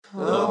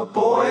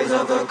Boys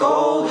of the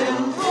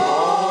Golden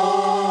Throne.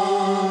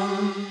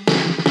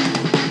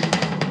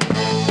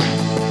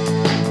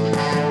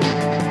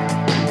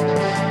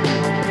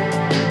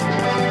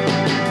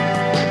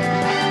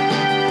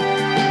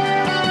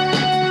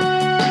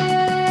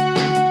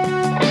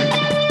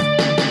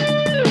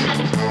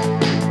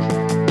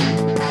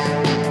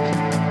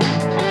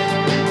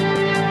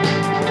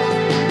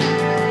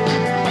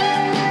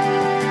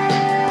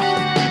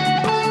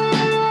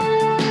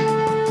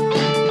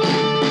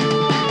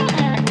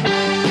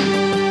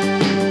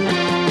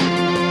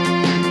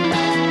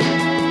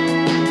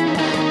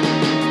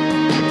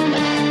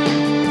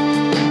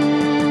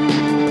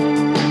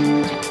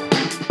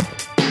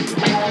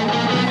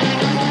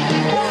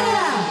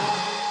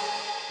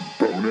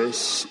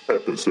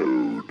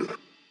 Episode.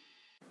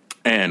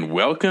 And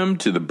welcome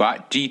to the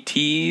Bot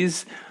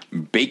GT's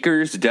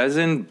Baker's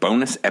Dozen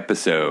bonus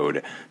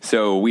episode.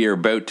 So we are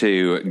about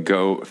to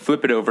go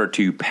flip it over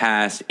to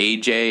past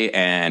AJ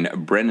and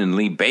Brendan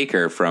Lee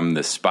Baker from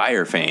the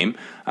Spire fame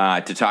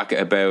to talk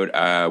about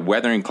a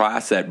weathering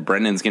class that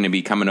Brendan's going to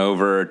be coming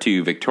over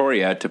to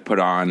Victoria to put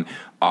on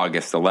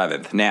August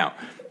 11th. Now,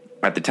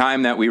 at the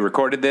time that we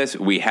recorded this,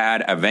 we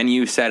had a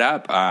venue set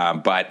up,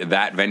 but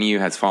that venue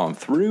has fallen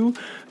through,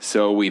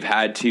 so we've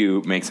had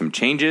to make some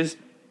changes.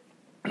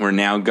 We're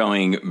now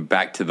going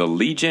back to the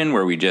Legion,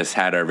 where we just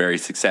had our very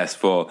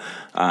successful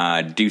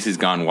Deuces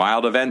Gone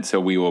Wild event, so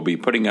we will be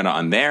putting it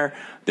on there.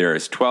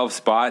 There's 12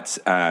 spots.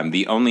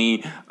 The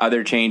only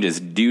other change is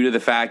due to the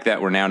fact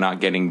that we're now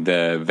not getting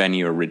the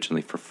venue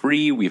originally for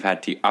free. We've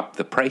had to up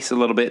the price a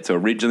little bit, so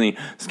originally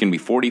it's going to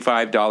be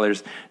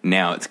 $45.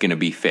 Now it's going to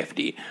be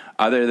 $50.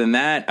 Other than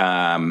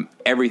that,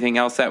 everything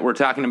else that we're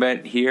talking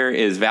about here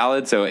is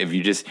valid. So if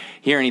you just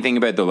hear anything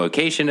about the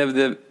location of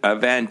the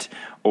event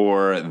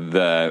or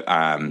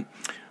the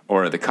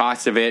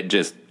cost of it,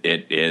 just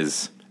it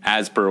is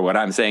as per what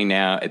I'm saying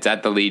now. It's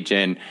at the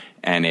Legion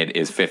and it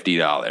is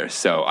 $50.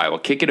 So I will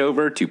kick it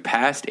over to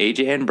past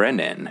AJ and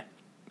Brendan.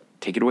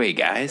 Take it away,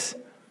 guys.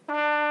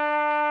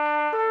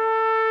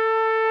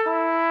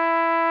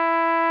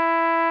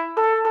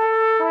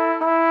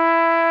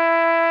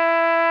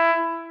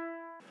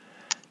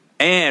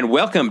 And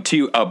welcome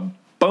to a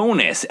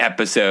bonus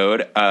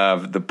episode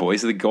of the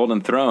Boys of the Golden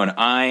Throne.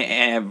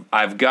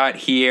 I've got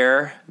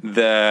here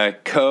the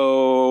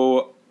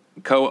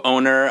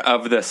co-owner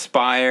of the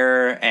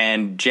Spire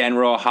and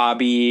general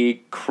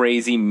hobby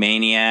crazy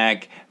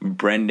maniac,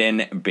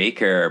 Brendan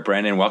Baker.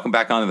 Brendan, welcome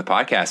back onto the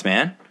podcast,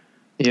 man.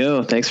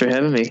 Yo, thanks for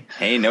having me.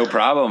 Hey, no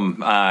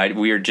problem.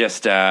 We were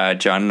just,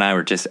 John and I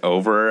were just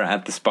over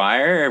at the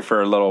Spire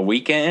for a little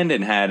weekend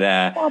and had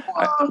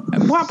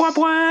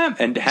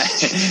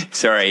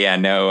sorry, yeah,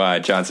 no,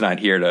 John's not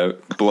here to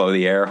blow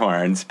the air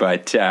horns,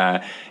 but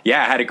yeah,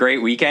 had a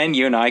great weekend.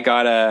 You and I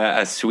got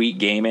a sweet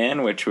game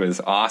in, which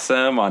was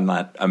awesome on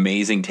that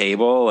amazing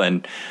table.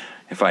 And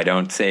if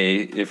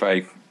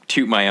I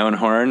toot my own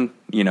horn,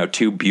 you know,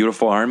 two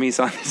beautiful armies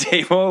on the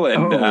table.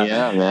 And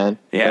yeah, man.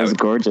 Yeah, that was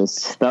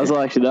gorgeous. That was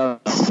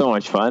so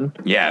much fun.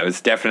 Yeah, it was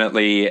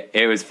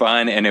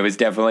fun, and it was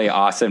definitely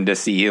awesome to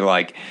see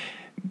like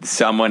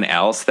someone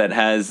else that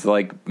has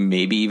like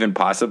maybe even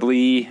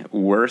possibly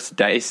worse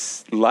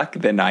dice luck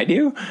than I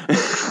do.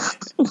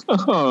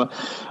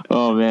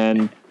 oh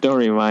man, don't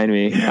remind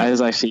me. I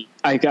was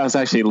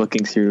actually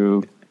looking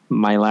through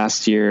my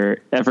last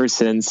year ever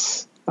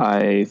since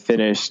I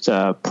finished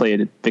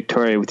played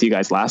Victoria with you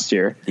guys last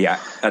year. Yeah,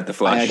 at the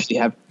Flush.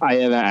 I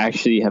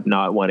have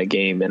not won a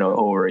game in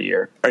over a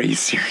year. Are you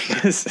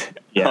serious?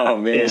 Yeah. Oh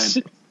man,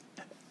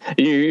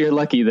 you're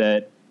lucky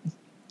that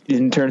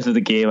in terms of the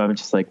game, I'm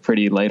just like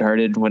pretty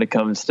lighthearted when it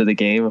comes to the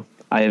game.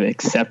 I have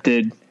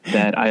accepted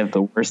that I have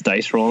the worst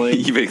dice rolling.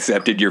 You've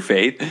accepted your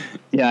fate?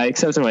 Yeah, I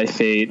accepted my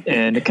fate,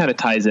 and it kind of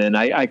ties in.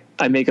 I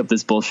make up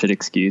this bullshit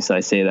excuse. I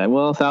say that,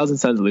 well, 1,000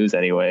 Suns lose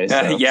anyway.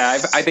 So. Yeah,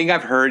 I think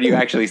I've heard you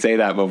actually say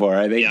that before.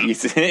 I think you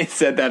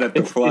said that at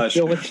the Flush.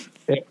 It's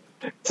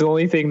the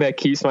only thing that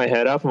keeps my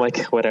head up. I'm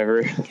like, whatever,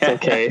 it's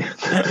okay.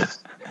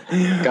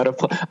 I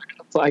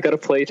gotta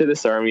play to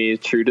this army,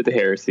 true to the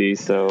heresy.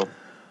 So,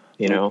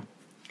 you know.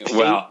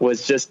 Well,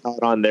 was just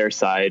not on their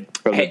side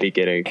from the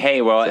beginning.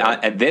 Hey, well,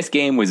 this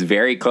game was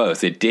very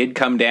close. It did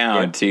come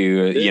down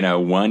to,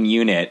 one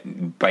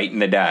unit biting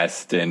the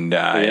dust, and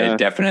it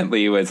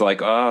definitely was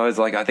like,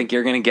 I think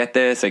you're going to get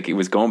this. Like, it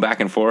was going back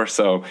and forth.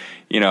 So,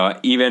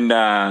 even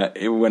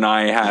when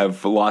I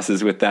have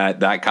losses with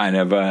that kind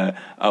of a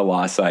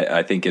loss,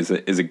 I think is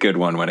a good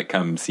one when it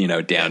comes,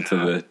 down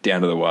to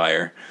the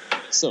wire.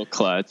 So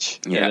clutch.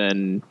 Yeah. And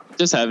then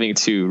just having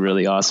two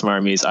really awesome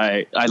armies.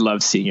 I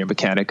love seeing your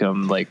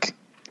Mechanicum like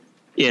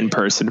in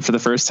person for the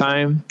first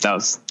time. That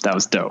was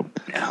dope.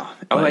 No.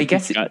 Oh, I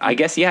guess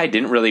I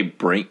didn't really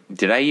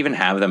did I even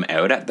have them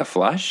out at the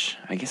Flush?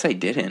 I guess I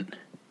didn't.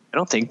 I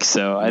don't think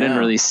so. I didn't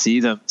really see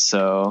them.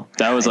 So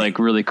that was like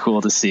really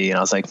cool to see. And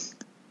I was like,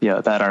 yeah,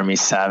 that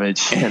army's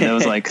savage. And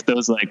those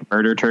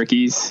murder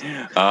turkeys.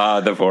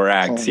 The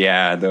Vorax.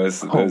 Yeah.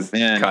 Those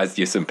caused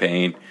you some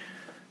pain.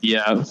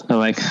 Yeah. I'm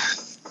like,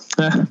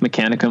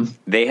 Mechanicum.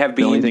 They have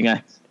The only been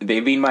thing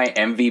they've been my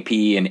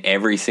MVP in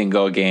every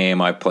single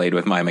game I've played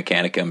with my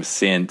Mechanicum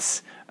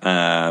since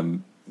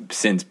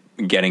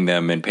getting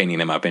them and painting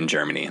them up in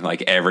Germany.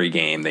 Like every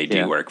game they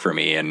do work for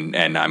me, and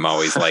I'm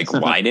always like,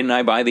 why didn't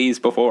I buy these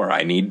before?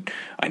 I need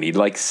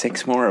like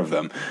 6 more of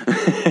them.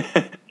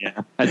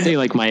 Yeah, I'd say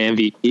like my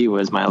MVP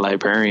was my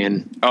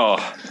librarian. Oh,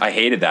 I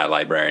hated that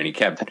librarian. He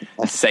kept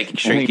psychic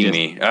streaking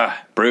me.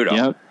 Brutal.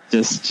 Yep,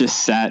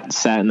 just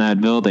sat in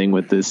that building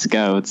with the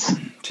scouts.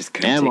 Just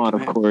couldn't Amon,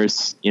 of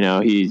course,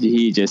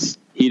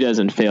 he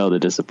doesn't fail to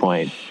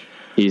disappoint.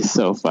 He's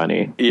so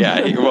funny.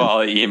 Yeah, well,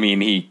 I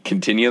mean, he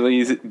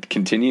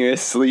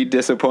continuously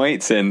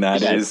disappoints, and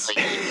that is.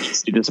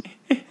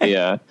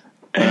 Yeah,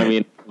 but I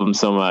mean, I love him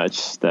so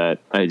much that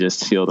I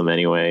just feel them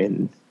anyway.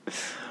 And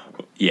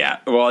yeah,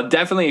 well,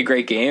 definitely a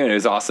great game, and it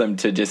was awesome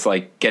to just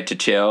like get to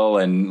chill.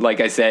 And like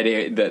I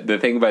said, the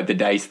thing about the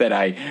dice that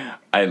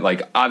I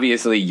like,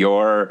 obviously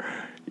your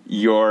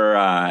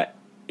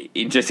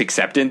just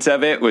acceptance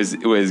of it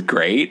was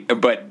great,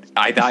 but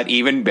I thought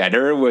even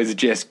better was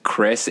just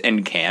Chris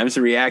and Cam's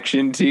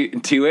reaction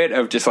to it,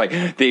 of just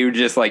like, they were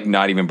just like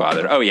not even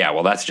bothered. Oh yeah,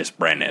 well, that's just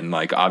Brennan.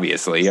 Like,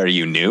 obviously, are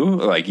you new?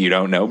 Like, you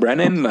don't know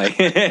Brennan? Like,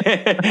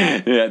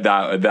 yeah,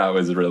 that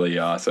was really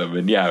awesome.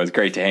 And yeah, it was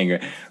great to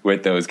hang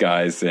with those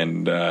guys.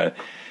 And I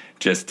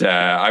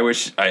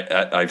wish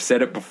I've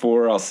said it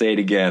before, I'll say it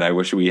again. I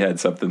wish we had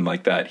something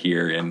like that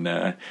here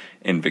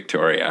in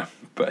Victoria.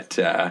 But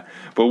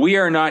we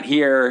are not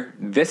here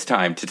this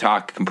time to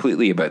talk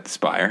completely about the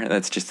Spire.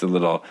 That's just a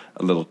little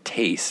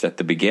taste at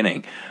the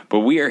beginning.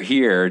 But we are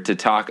here to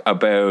talk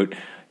about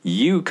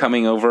you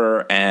coming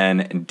over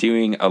and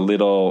doing a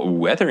little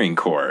weathering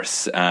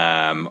course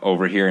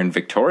over here in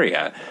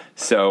Victoria.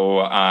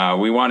 So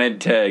we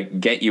wanted to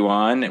get you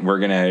on.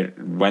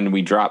 When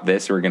we drop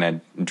this, we're gonna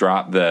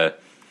drop the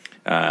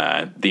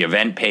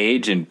event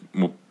page, and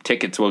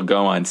tickets will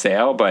go on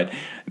sale. But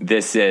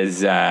this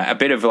is a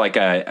bit of like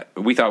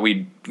we thought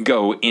we'd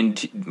go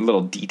into a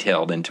little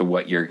detailed into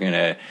what you're going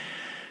to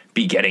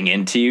be getting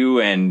into,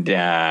 and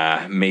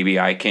maybe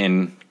I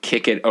can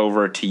kick it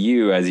over to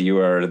you, as you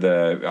are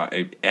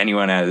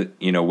anyone has,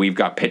 we've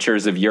got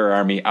pictures of your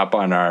army up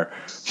on our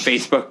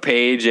Facebook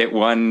page. It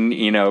won,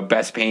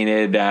 best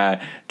painted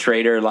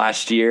trader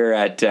last year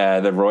at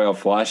the Royal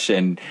Flush,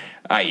 and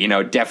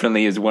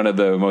definitely is one of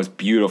the most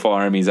beautiful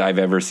armies I've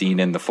ever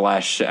seen in the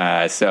flesh.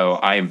 So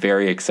I am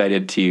very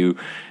excited to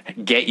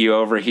get you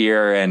over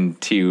here and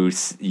to,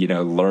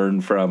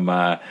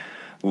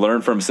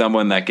 learn from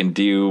someone that can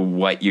do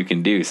what you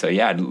can do. So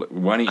yeah,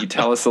 why don't you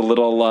tell us a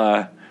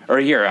little,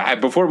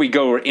 before we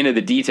go into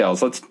the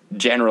details, let's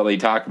generally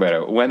talk about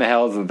it. When the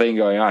hell is the thing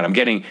going on? I'm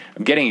getting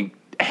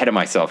ahead of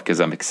myself because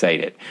I'm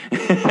excited.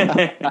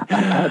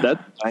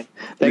 That's fine.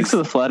 Thanks for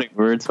the flattering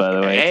words, by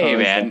the way. Hey,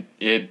 man,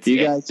 you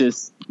guys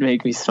just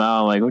make me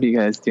smile. I'm like, what are you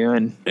guys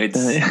doing?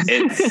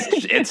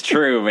 It's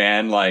true,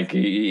 man. Like,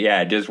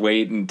 yeah, just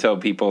wait until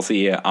people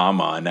see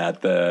Amon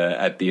at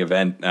the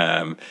event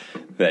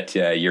that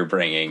you're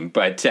bringing.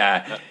 But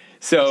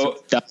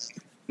so.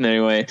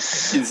 Anyway,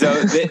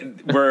 so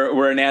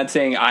we're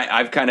announcing.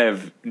 I've kind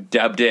of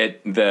dubbed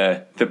it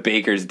the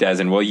Baker's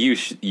Dozen. Well, you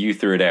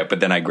threw it out, but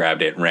then I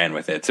grabbed it and ran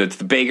with it. So it's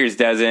the Baker's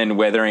Dozen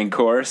Weathering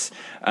Course.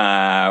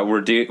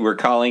 We're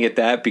calling it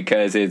that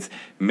because it's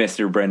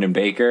Mr. Brendan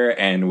Baker,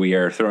 and we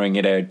are throwing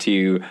it out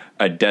to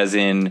a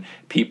dozen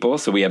people.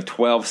 So we have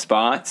 12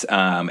 spots.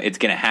 It's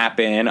going to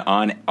happen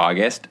on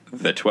August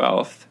the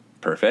 12th.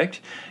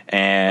 Perfect.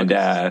 And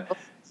the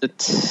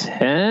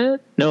 10th?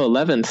 No,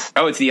 11th.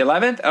 Oh, it's the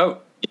 11th. Oh.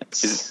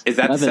 Yes. Is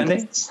that 11th,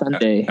 Sunday?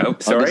 Sunday. Oh,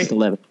 sorry.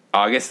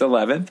 August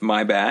 11th.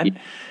 My bad.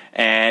 Yeah.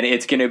 And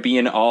it's going to be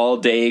an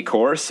all-day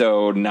course,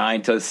 so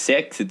 9 to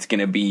 6. It's going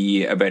to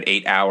be about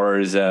 8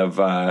 hours of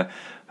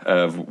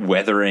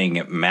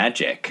weathering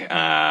magic.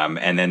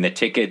 And then the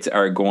tickets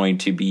are going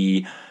to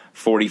be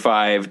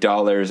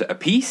 $45 a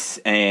piece.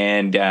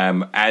 And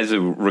as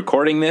of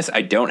recording this,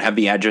 I don't have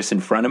the address in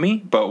front of me,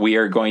 but we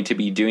are going to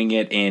be doing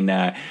it in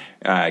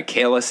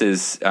Kalis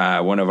is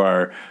one of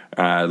our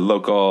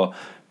local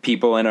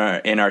people in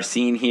our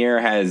scene here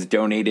has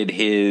donated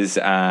his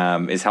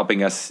is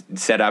helping us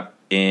set up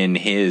in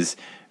his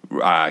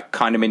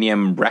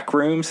condominium rec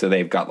room. So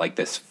they've got like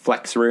this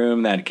flex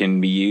room that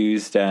can be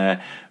used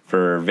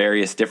for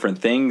various different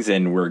things,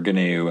 and we're going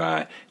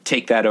to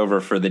take that over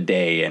for the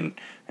day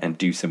and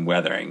do some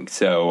weathering.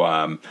 So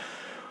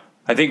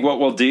I think what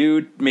we'll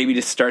do, maybe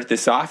to start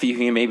this off, you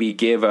can maybe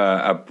give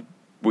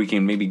we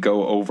can maybe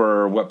go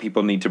over what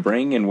people need to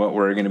bring and what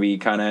we're going to be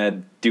kind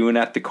of doing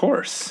at the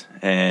course.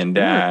 And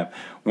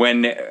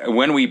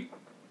when we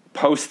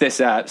post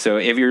this up, so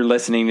if you're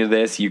listening to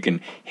this, you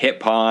can hit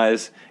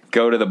pause,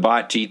 go to the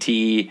Bot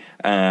GT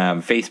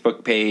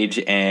Facebook page,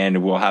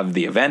 and we'll have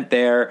the event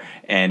there.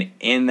 And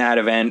in that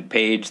event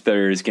page,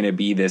 there's going to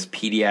be this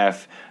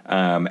PDF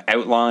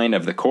outline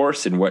of the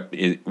course and what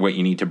you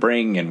need to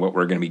bring and what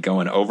we're going to be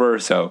going over.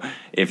 So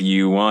if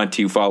you want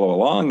to follow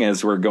along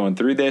as we're going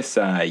through this,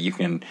 you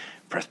can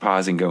press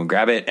pause and go and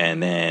grab it,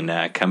 and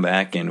then come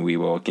back and we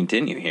will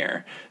continue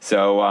here.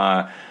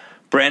 So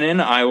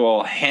Brennan, I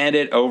will hand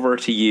it over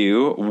to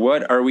you.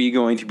 What are we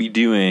going to be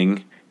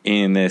doing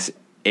in this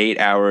 8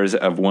 hours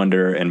of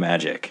wonder and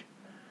magic?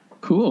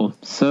 Cool.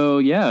 So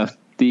yeah,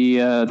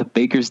 the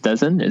Baker's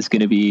Dozen is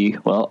going to be,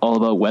 well, all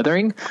about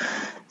weathering.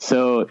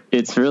 So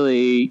it's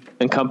really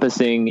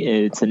encompassing.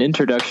 It's an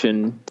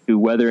introduction to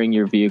weathering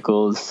your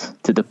vehicles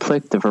to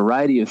depict a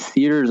variety of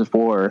theaters of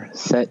war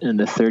set in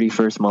the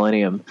 31st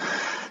millennium.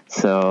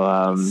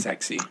 So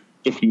sexy.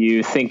 If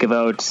you think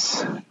about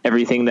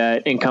everything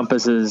that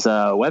encompasses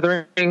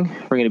weathering, we're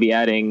going to be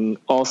adding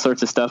all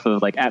sorts of stuff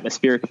of like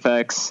atmospheric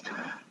effects,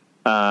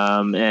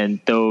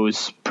 and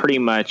those pretty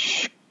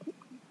much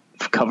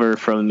cover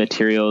from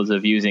materials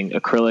of using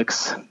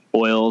acrylics,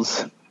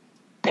 oils,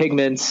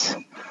 pigments.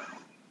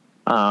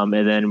 And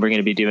then we're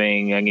going to be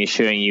I'm going to be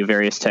showing you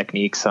various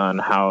techniques on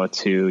how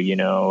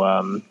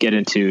to, get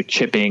into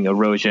chipping,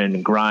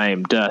 erosion,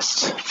 grime,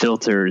 dust,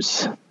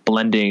 filters,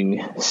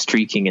 blending,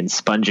 streaking, and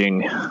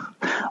sponging.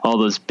 All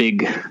those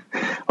big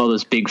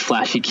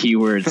flashy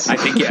keywords. I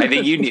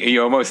think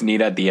you almost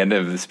need at the end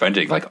of the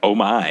sponging, like, oh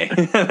my,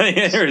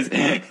 there's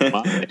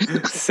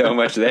so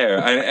much there,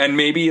 and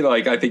maybe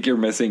like I think you're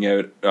missing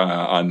out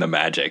on the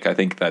magic. I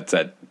think that's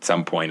at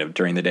some point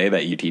during the day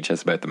that you teach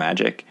us about the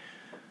magic.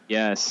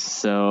 Yes.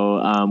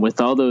 So with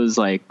all those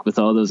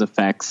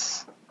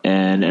effects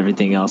and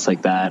everything else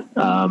like that,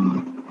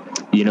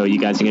 you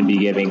guys are going to be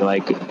giving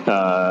like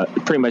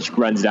pretty much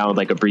runs down with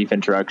like a brief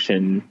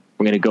introduction.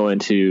 We're going to go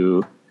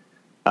into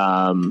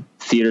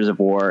theaters of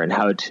war and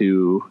how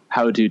to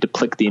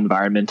depict the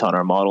environment on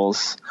our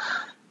models.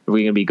 We're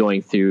going to be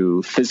going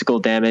through physical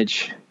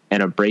damage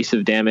and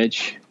abrasive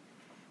damage,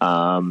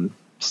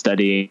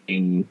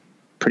 studying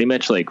pretty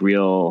much like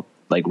real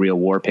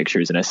war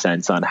pictures in a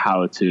sense on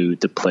how to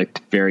depict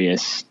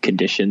various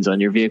conditions on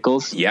your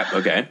vehicles. Yep.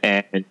 Okay.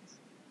 And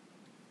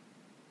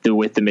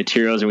with the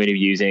materials we're going to be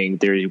using,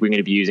 we're going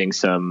to be using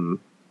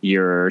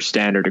your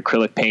standard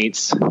acrylic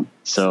paints.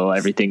 So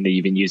everything that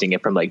you've been using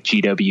it from like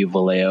GW,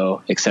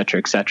 Vallejo, et cetera,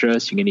 et cetera.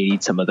 So you're going to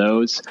need some of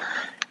those.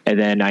 And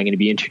then I'm going to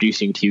be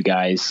introducing to you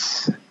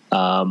guys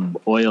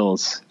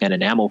oils and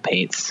enamel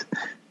paints,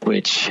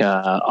 which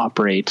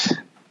operate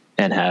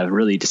and have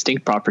really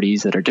distinct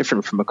properties that are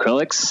different from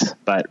acrylics,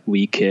 but I'm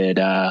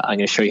going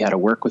to show you how to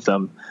work with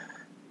them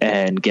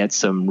and get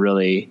some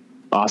really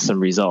awesome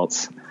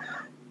results.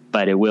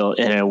 But it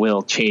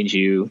will change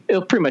you.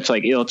 It'll pretty much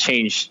it'll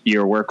change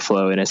your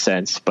workflow in a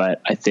sense,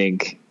 but I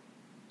think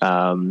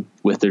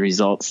with the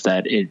results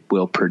that it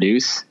will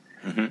produce,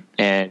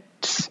 and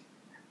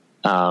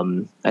I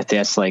think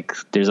that's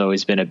there's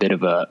always been a bit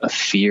of a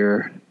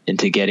fear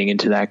into getting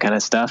into that kind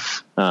of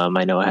stuff.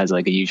 I know it has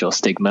like a usual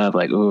stigma of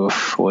like,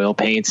 oof, oil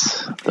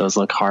paints, those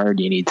look hard.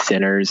 You need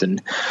thinners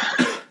and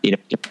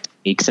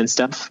techniques and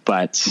stuff.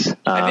 But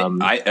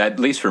at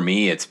least for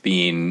me, it's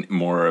been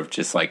more of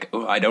just like,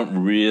 oh, I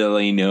don't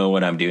really know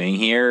what I'm doing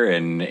here.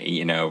 And,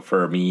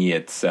 for me,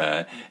 it's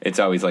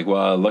always like,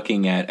 well,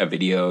 looking at a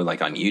video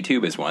like on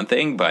YouTube is one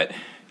thing, but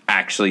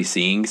actually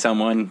seeing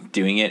someone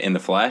doing it in the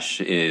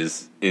flesh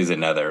is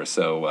another.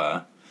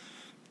 So,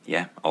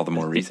 all the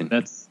more reason.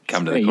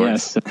 Come to the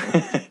course.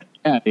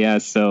 Yeah.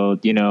 So,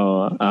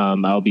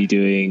 I'll be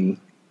doing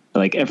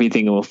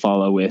everything will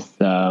follow with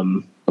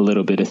a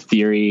little bit of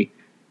theory,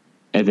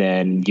 and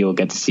then you'll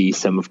get to see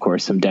some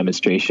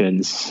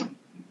demonstrations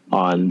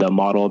on the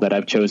model that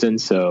I've chosen.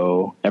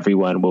 So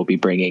everyone will be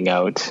bringing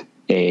out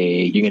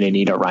you're going to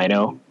need a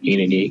Rhino. You're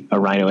going to need a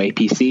Rhino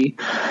APC,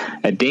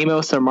 a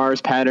Deimos or Mars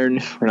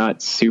pattern. We're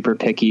not super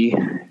picky.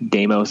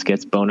 Deimos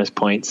gets bonus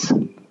points.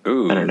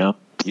 Ooh, I don't know.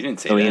 You didn't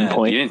say that.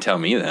 You didn't tell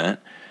me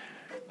that.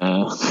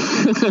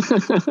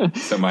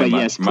 So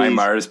my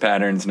Mars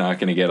pattern's not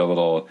going to get a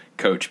little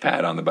coach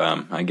pat on the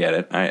bum. I get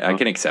it. I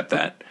can accept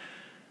that.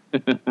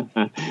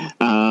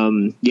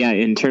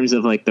 In terms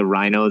of the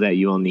Rhino that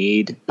you'll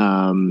need,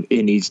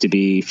 it needs to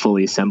be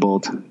fully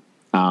assembled,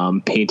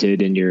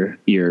 painted in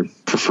your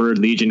preferred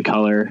Legion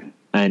color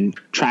and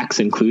tracks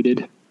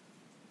included,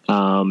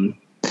 and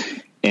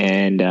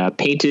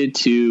painted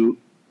to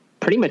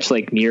pretty much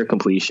near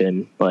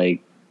completion.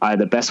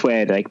 The best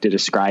way I'd like to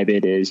describe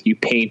it is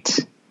you'd paint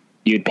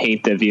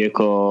the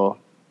vehicle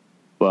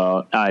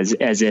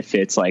as if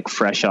it's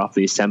fresh off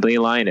the assembly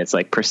line. It's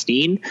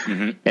pristine,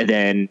 and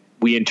then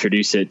we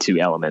introduce it to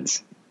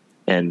elements,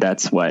 and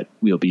that's what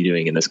we'll be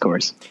doing in this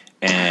course.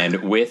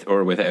 And with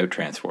or without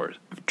transfers,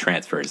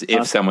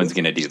 if someone's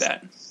going to do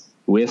that.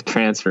 With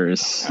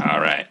transfers. All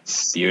right,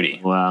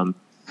 beauty. And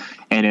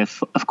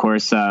if, of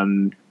course,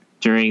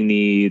 during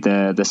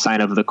the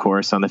sign up of the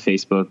course on the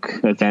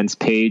Facebook events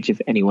page, if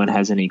anyone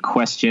has any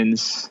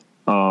questions,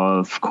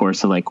 of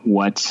course,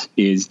 what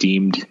is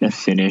deemed a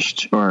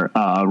finished or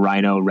a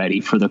Rhino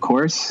ready for the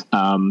course,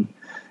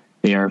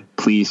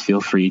 please feel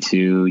free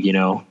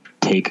to,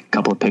 take a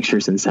couple of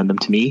pictures and send them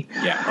to me.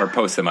 Yeah, or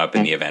post them up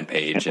in the event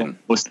page.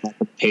 Post them up on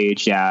the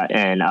page,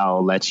 and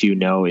I'll let you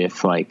know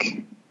if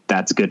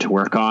that's good to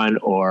work on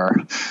or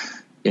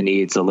it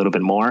needs a little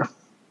bit more.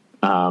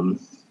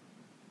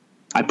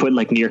 I put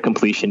near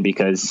completion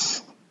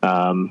because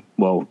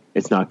Well,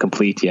 it's not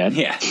complete yet.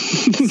 Yeah,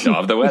 still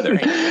have the weathering.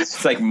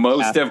 It's like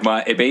most of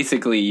my.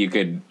 Basically, you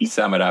could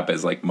sum it up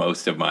as like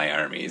most of my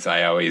armies.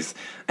 I always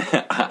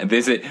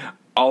visit.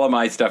 All of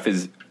my stuff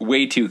is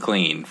way too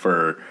clean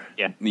for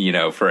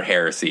for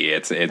Heresy.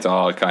 It's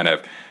all kind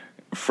of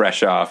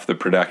fresh off the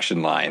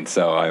production line.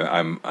 So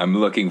I'm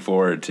looking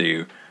forward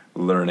to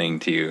learning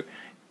to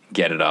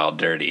get it all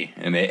dirty,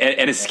 and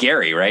it's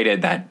scary, right?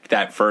 At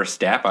that first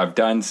step, I've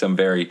done some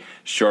very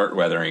short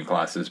weathering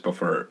classes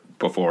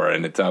before,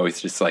 and it's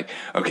always just like,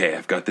 okay,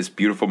 I've got this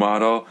beautiful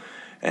model,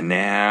 and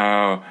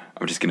now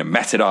I'm just going to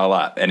mess it all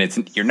up.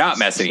 And you're not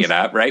messing it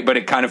up, right? But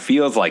it kind of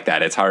feels like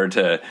that. It's hard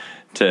to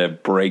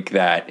break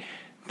that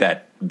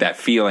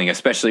feeling,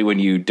 especially when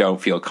you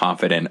don't feel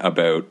confident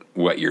about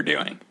what you're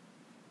doing.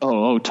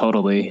 Oh,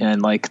 totally.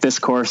 And like this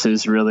course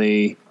is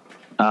really,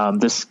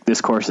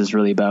 this course is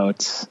really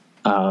about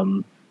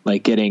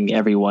like getting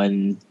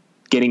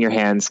your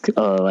hands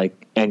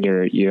and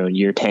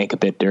your tank a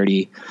bit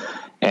dirty,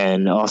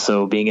 and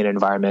also being in an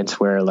environment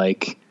where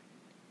like,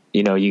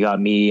 you got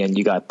me and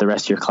you got the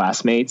rest of your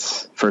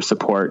classmates for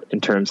support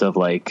in terms of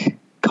like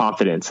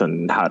confidence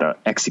on how to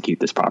execute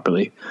this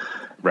properly.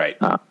 Right.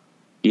 And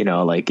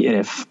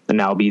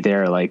I'll be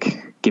there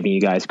like giving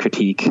you guys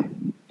critique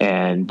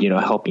and,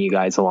 helping you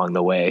guys along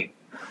the way.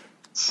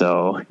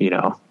 So,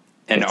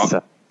 and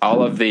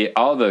all of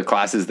the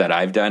classes that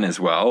I've done as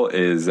well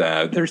is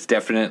there's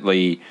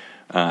definitely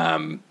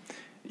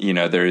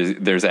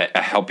there's a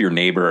help your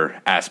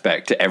neighbor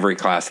aspect to every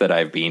class that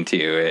I've been to.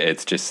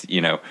 It's just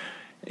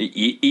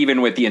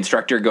even with the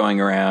instructor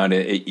going around,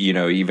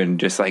 even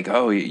just like,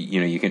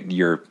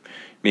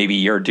 maybe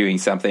you're doing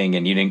something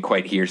and you didn't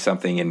quite hear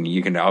something, and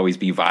you can always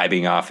be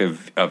vibing off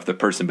of the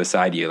person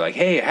beside you. Like,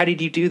 hey, how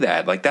did you do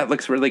that? Like, that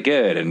looks really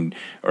good.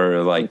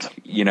 Or like,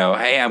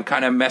 hey, I'm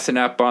kind of messing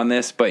up on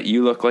this, but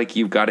you look like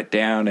you've got it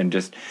down. And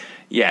just,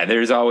 yeah,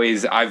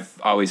 I've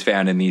always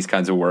found in these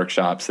kinds of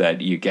workshops that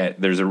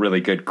there's a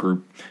really good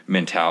group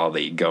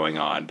mentality going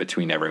on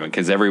between everyone,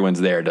 because everyone's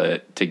there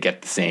to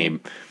get the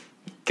same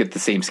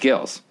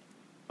skills.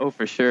 Oh,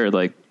 for sure.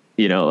 Like,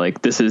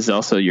 like this is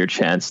also your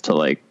chance to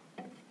like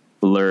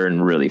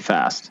learn really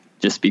fast,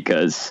 just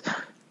because,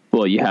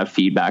 well, you have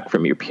feedback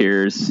from your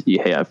peers, you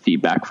have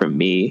feedback from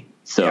me.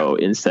 So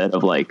instead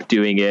of like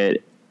doing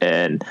it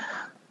and,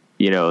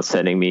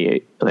 sending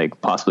me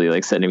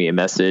a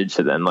message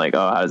and then like,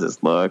 oh, how does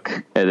this look?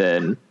 And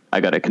then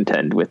I got to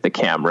contend with the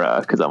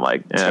camera, 'cause I'm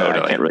like, totally.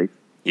 I can't really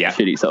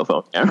shitty cell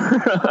phone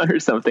camera or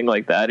something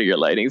like that, or your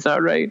lighting's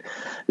not right.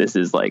 This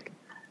is like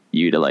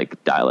you to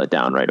like dial it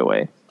down right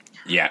away.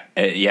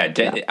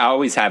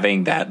 Always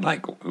having that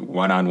like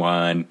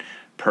one-on-one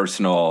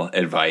personal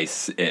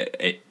advice.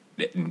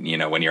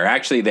 When you're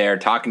actually there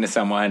talking to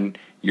someone,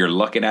 you're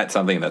looking at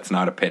something that's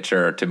not a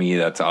picture. To me,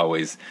 that's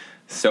always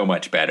so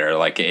much better.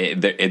 Like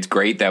it's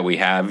great that we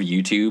have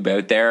YouTube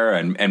out there,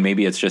 and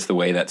maybe it's just the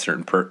way that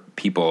certain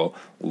people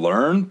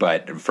learn.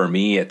 But for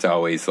me, it's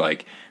always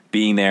like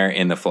being there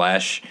in the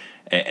flesh.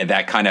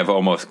 That kind of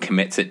almost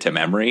commits it to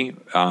memory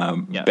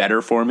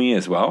better for me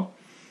as well.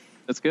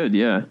 That's good.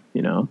 Yeah.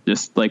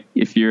 Just like,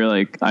 if you're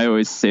like, I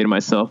always say to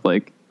myself,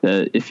 like,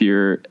 that if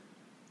you're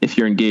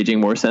engaging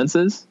more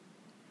senses,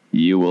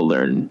 you will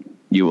learn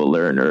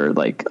or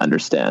like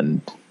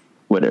understand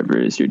whatever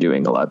it is you're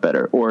doing a lot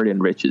better, or it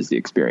enriches the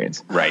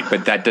experience. Right.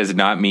 But that does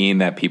not mean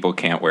that people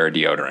can't wear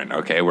deodorant.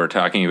 Okay. We're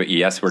talking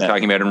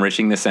about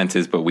enriching the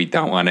senses, but we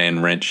don't want to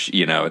enrich,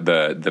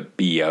 the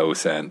BO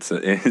sense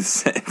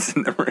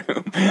in the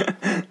room.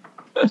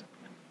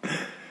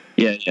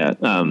 Yeah.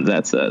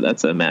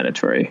 That's a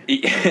mandatory.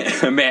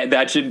 Man,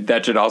 that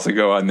should also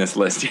go on this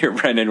list here,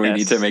 Brendan. We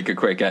need to make a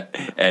quick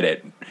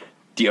edit.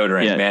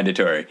 Deodorant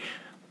mandatory.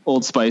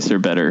 Old Spice or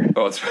better.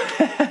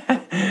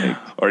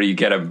 Or you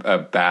get a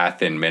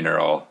bath in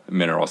mineral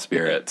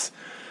spirits.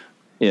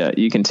 Yeah,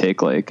 you can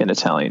take like an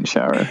Italian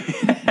shower.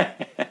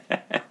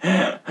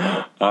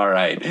 All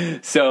right.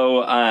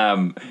 So,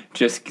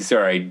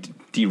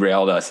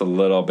 derailed us a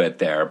little bit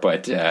there,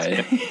 but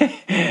so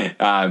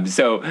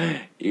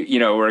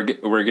we're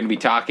going to be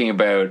talking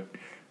about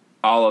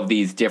all of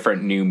these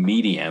different new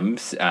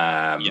mediums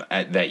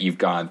that you've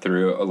gone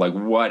through. Like,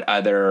 what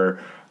other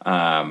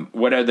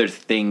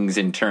things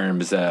in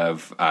terms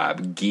of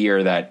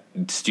gear that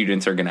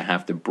students are going to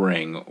have to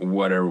bring?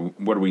 What are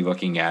we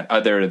looking at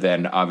other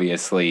than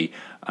obviously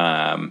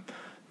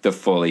the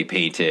fully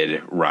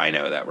painted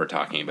Rhino that we're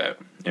talking about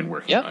and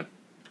working on?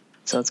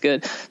 Sounds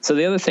good. So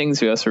the other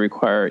things we also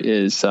require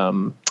is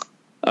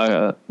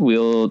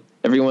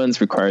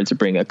everyone's required to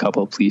bring a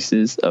couple of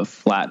pieces of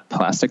flat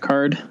plastic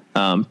card,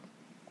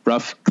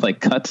 rough, like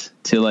cut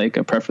to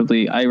like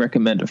preferably, I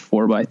recommend a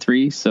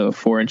 4x3, so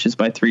 4 inches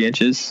by 3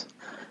 inches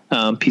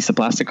piece of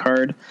plastic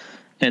card,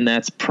 and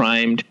that's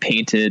primed,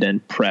 painted,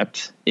 and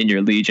prepped in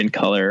your Legion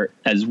color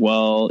as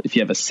well. If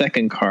you have a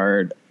second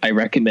card, I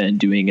recommend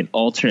doing an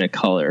alternate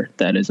color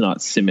that is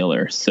not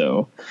similar.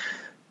 So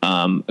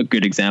a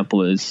good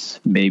example is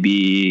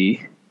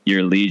maybe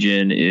your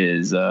Legion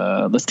is,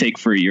 let's take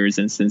for yours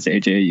instance,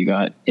 AJ, you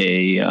got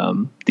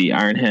the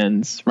Iron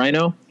Hands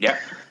Rhino. Yeah.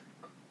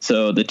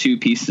 So the 2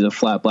 pieces of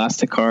flat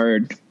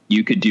Plasticard,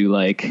 you could do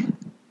like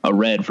a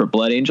red for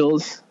Blood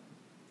Angels,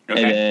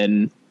 Okay. and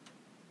then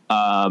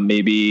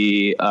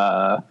maybe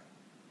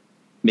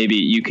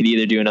you could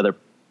either do another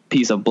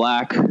piece of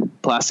black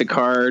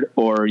Plasticard,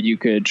 or you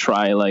could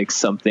try like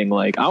something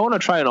like, I want to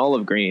try an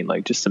olive green,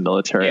 like just a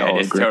military Yeah,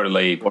 olive it's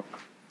green.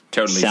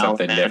 totally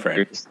something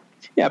different.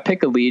 Yeah,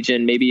 pick a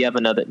Legion. Maybe you have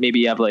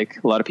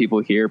like a lot of people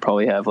here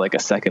probably have like a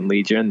second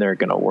Legion they're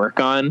going to work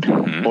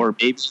on, or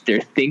maybe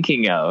they're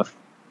thinking of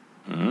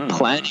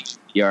planning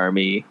the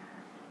army,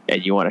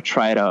 and you want to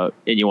try it out,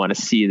 and you want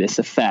to see this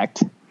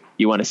effect.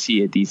 You want to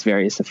see these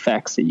various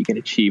effects that you can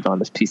achieve on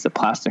this piece of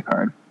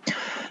Plasticard.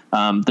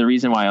 The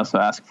reason why I also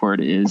ask for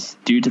it is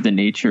due to the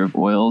nature of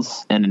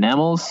oils and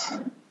enamels,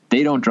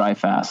 they don't dry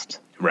fast.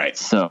 Right.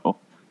 So,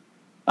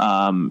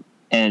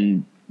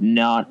 and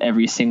not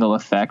every single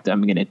effect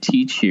I'm going to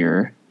teach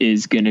here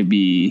is going to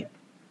be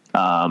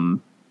the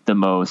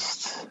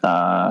most,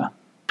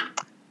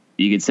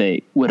 you could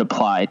say, would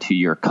apply to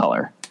your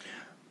color.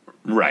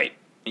 Right.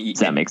 Does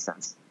that make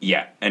sense?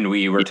 Yeah. And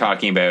we were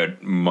talking about,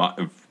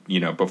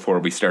 before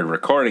we started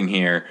recording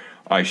here,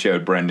 I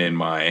showed Brendan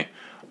my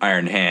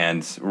Iron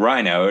Hands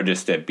Rhino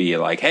just to be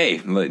like, hey,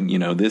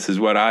 this is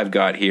what I've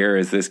got here.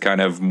 Is this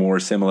kind of more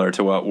similar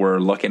to what we're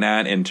looking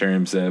at in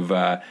terms of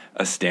a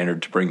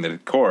standard to bring to the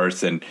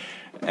course? And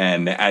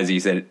as you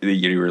said,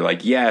 you were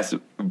like, yes,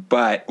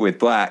 but with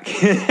black,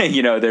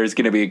 there's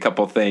going to be a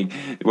couple things.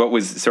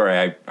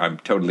 I'm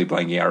totally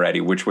blanking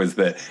already, which was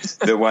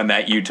the one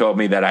that you told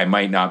me that I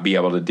might not be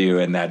able to do,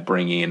 and that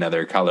bringing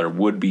another color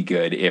would be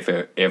good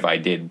if I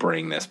did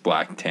bring this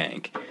black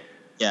tank.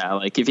 Yeah,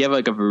 like if you have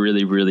like a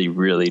really, really,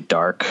 really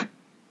dark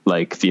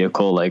like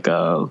vehicle, like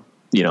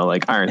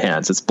like Iron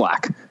Hands, it's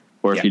black.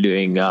 Or if you're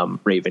doing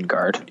Raven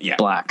Guard,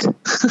 black.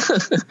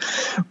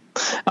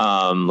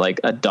 Like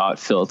a dot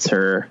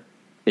filter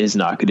is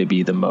not going to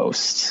be the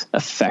most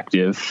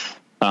effective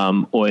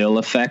oil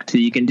effect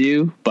that you can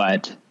do,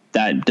 but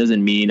that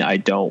doesn't mean I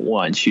don't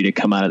want you to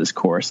come out of this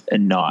course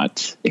and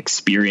not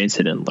experience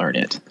it and learn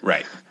it.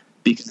 Right.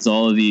 Because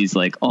all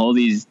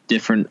these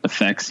different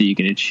effects that you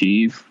can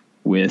achieve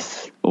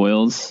with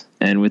oils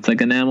and with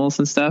like enamels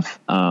and stuff,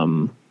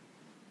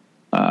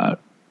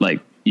 like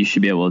you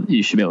should be able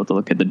to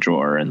look at the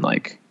drawer and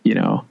like,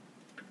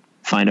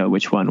 find out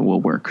which one will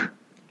work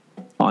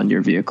on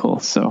your vehicle.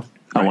 So right.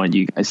 I want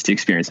you guys to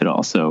experience it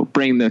all. So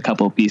bring the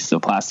couple of pieces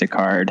of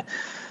Plasticard.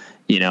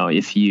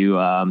 If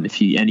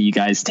any of you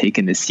guys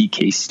taken the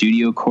CK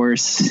Studio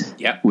course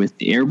with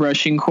the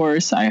airbrushing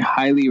course, I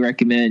highly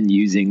recommend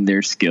using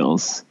their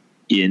skills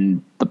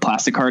in the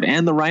Plasticard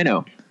and the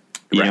Rhino.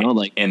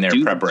 In their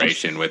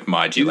preparation with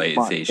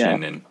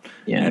modulation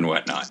and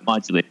whatnot,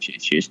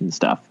 modulation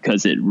stuff,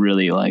 because it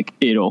really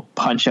it'll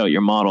punch out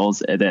your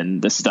models, and then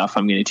the stuff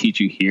I'm going to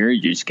teach you here,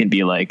 you're just going to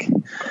be like,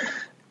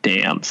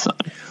 damn, son.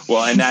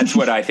 Well, and that's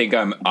what I think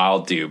I'll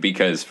do,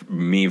 because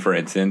me, for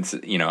instance,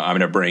 I'm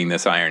going to bring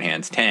this Iron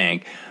Hands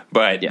tank,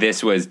 but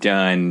this was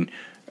done.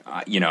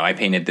 I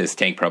painted this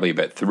tank probably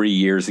about 3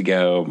 years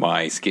ago.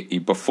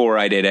 Before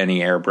I did any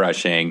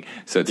airbrushing,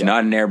 so it's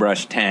not an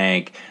airbrush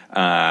tank.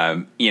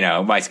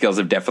 My skills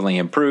have definitely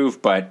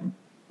improved, but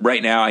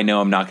right now I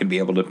know I'm not going to be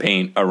able to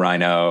paint a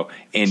Rhino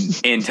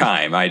in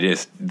time.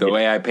 The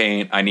way I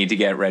paint, I need to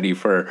get ready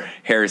for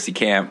Heresy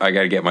Camp. I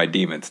got to get my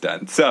demons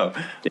done. So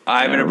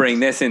I'm going to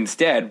bring this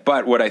instead.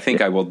 But what I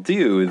think I will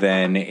do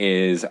then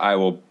is I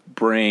will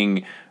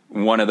bring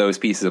one of those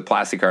pieces of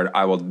Plasticard.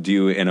 I will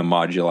do in a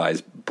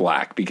modularized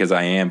black, because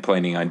I am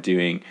planning on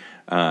doing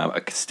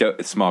a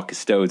small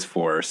Custodes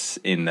force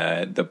in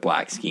the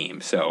black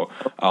scheme. So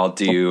I'll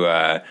do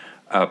a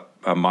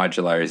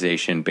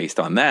modularization based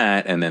on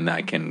that, and then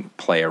I can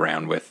play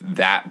around with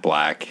that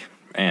black,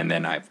 and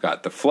then I've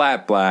got the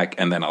flat black,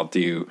 and then I'll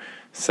do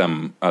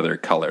some other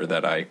color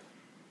that I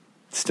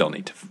still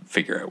need to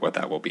figure out what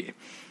that will be.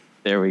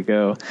 There we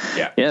go.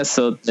 Yeah.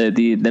 So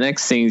the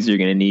next things you're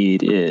going to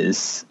need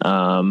is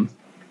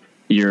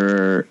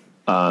your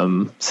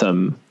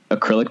some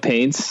acrylic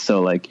paints.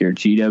 So like your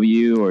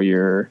GW or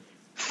your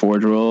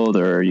Forge World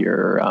or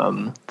your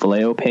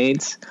Vallejo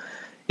paints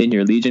in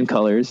your Legion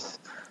colors.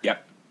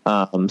 Yep.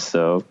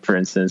 So for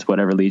instance,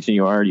 whatever Legion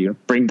you are, you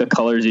bring the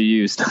colors you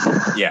used.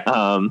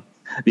 Yeah.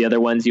 The other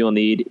ones you'll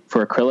need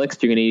for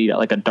acrylics, you're going to need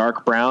like a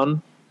dark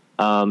brown.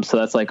 So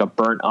that's like a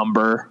burnt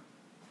umber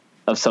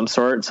of some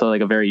sort. So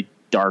like a very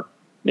dark,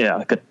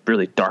 like a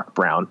really dark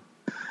brown.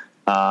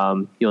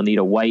 You'll need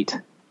a white.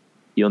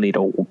 You'll need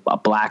a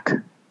black,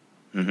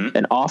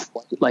 an off,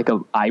 like a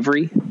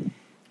ivory.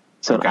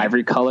 So an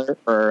ivory color,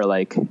 or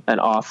like an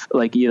off,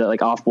 like either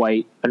like off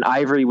white. An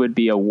ivory would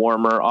be a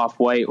warmer off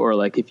white, or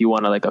like if you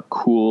want like a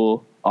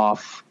cool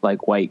off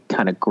like white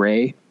kind of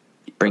gray,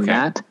 bring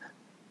that.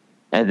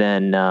 And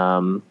then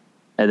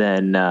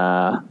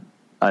a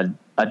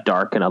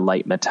dark and a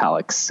light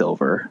metallic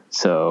silver.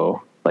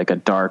 So like a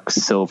dark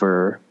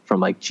silver from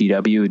like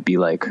GW would be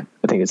like,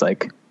 I think it's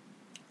like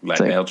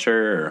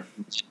Belcher.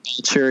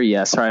 Sure,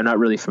 yeah. Sorry, I'm not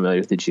really familiar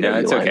with the GW. No,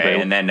 it's okay.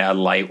 And then a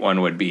light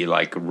one would be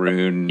like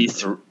Rune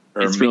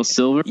It's real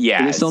silver. Yeah,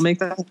 do they still make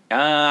that?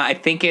 I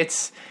think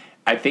it's.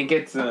 Let me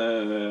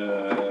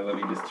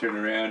just turn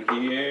around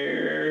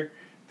here.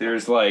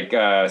 There's like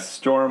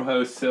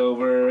Stormhost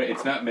silver.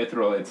 It's not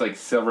Mithril. It's like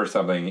silver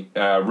something.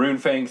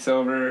 Runefang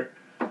silver.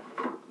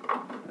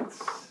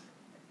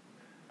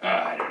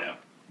 I don't know.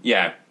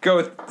 Yeah, go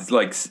with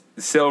like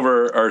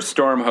silver or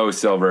Stormhost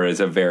silver is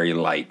a very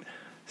light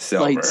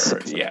silver.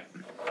 Yeah,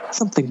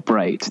 something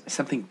bright.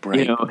 Something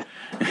bright.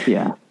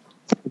 Yeah,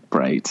 something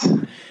bright.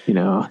 If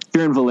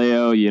you're in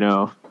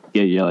Vallejo,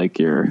 get you like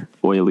your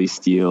oily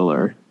steel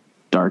or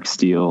dark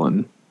steel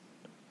and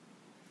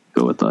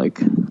go with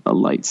like a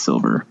light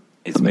silver.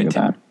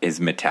 Is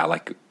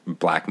metallic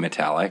black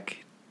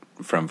metallic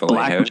from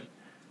Vallejo?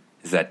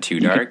 Is that too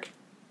dark?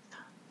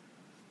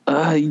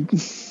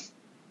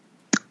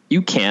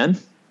 You can,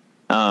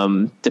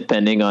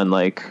 depending on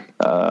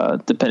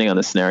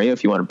the scenario.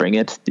 If you want to bring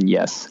it, then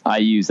yes, I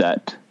use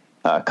that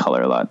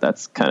color a lot.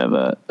 That's kind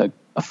of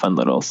a fun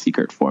little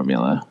secret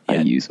formula I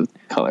use with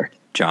color.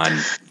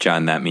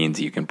 John, that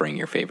means you can bring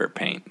your favorite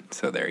paint.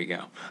 So there you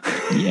go.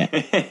 Yeah.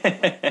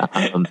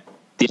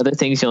 The other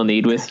things you'll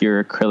need with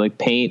your acrylic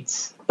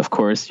paints, of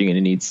course, you're going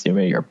to need some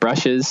of your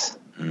brushes.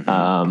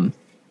 Mm-hmm.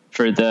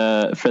 For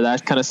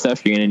that kind of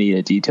stuff, you're going to need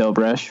a detail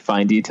brush,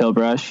 fine detail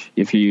brush.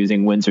 If you're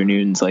using Winsor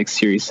Newton's like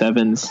Series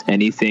 7s,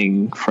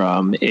 anything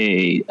from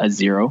a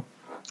zero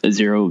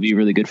will be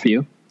really good for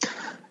you.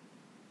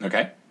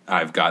 Okay.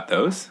 I've got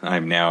those.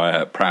 I'm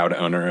now a proud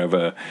owner of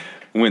a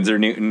Winsor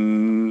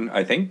Newton,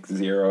 I think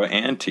 0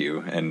 and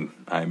 2, and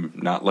I'm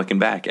not looking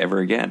back ever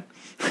again.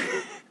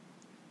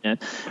 Yeah.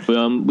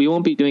 We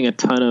won't be doing a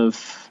ton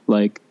of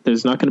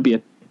there's not going to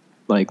be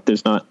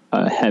there's not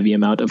a heavy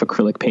amount of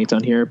acrylic paint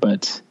on here,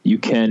 but you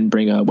can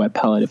bring a wet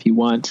palette if you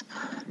want,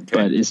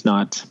 but it's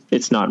not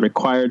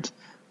required.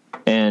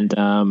 And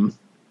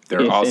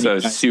they're also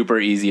super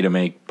easy to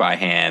make by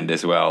hand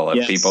as well.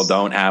 If people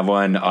don't have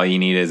one, all you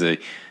need is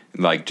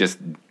just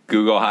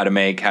Google how to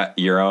make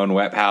your own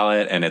wet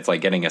palette, and it's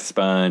like getting a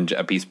sponge,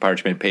 a piece of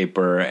parchment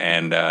paper,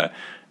 and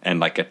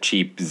like a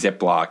cheap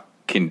Ziploc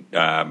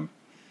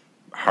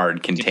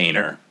hard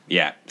container.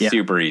 Yeah,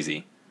 super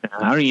easy.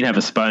 I don't even have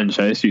a sponge.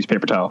 I just use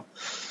paper towel.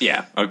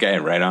 Yeah. Okay.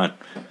 Right on.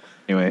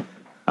 Anyway,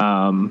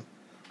 and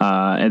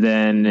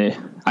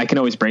then I can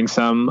always bring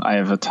some. I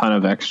have a ton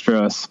of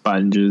extra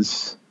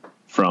sponges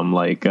from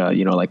like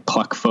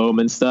Pluck Foam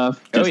and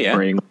stuff.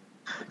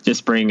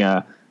 Just bring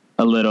a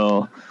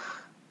little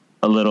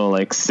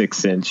like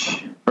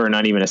 6-inch, or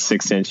not even a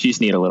 6-inch. You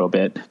just need a little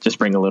bit. Just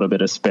bring a little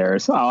bit of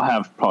spares.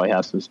 I'll probably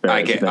have some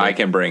spares. I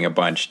can bring a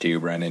bunch too,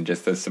 Brennan,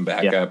 just as some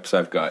backups.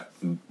 I've got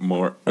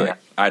more. Yeah.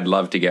 I'd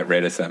love to get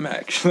rid of some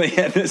actually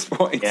at this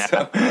point.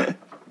 Yeah.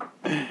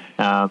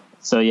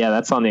 So yeah,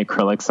 that's on the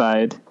acrylic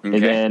side. Okay.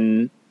 And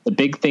then the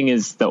big thing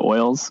is the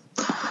oils.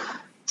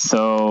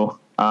 So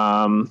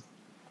the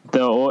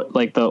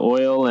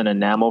oil and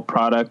enamel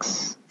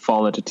products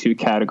fall into two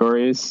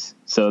categories.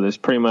 So there's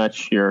pretty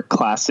much your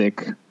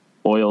classic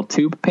oil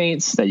tube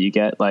paints that you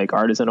get, like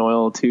artisan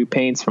oil tube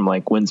paints from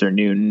like Winsor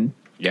Newton.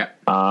 Yeah.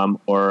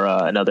 Or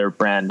another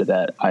brand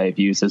that I've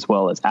used as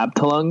well as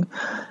Abtelung.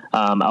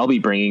 I'll be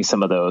bringing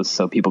some of those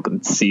so people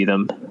can see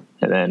them.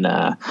 And then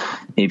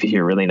if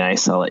you're really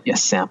nice, I'll let you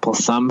sample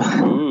some.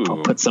 Ooh.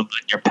 I'll put some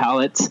on your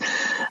palette.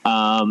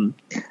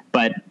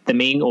 But the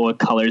main oil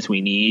colors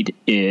we need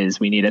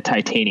a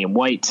titanium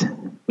white.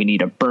 We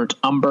need a burnt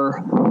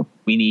umber.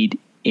 We need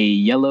a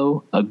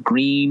yellow, a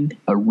green,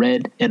 a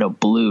red, and a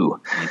blue.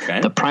 Okay.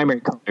 The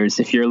primary colors,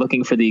 if you're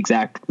looking for the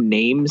exact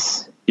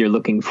names, you're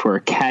looking for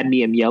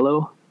cadmium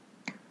yellow,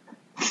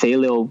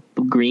 phthalo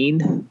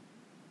green,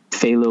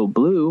 phthalo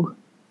blue,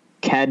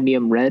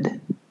 cadmium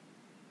red.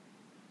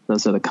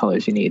 Those are the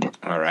colors you need.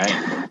 All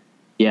right.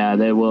 Yeah,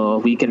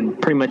 we can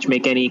pretty much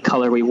make any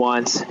color we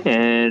want,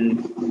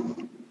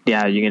 and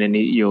yeah,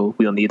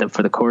 we'll need them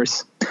for the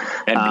course.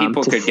 And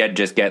people could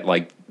get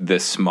like the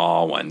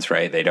small ones,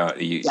 right? They don't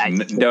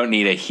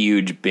need a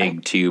huge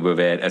big tube of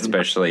it,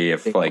 especially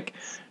if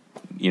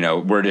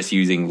we're just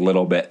using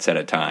little bits at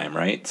a time,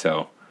 right?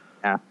 So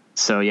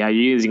you're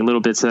using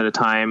little bits at a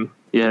time.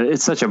 Yeah,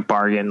 it's such a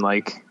bargain.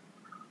 Like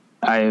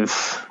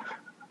I've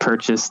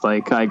purchased, I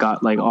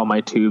got all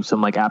my tubes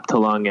from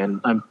Abtelung,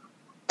 and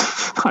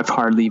I've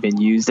hardly even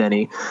used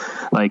any.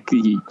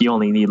 You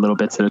only need little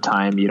bits at a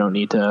time. You don't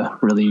need to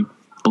really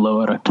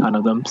blow out a ton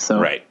of them. So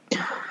right.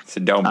 So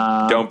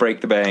don't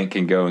break the bank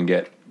and go and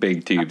get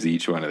big tubes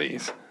each one of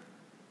these.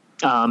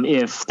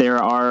 If there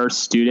are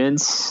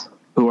students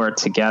who are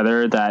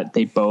together that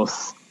they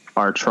both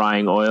are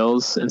trying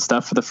oils and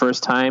stuff for the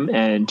first time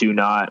and do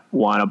not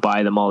want to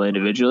buy them all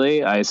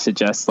individually, I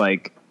suggest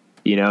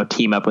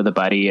team up with a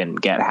buddy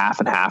and get half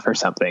and half or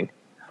something,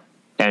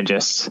 and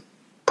just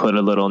put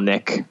a little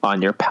nick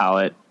on your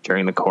palette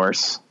during the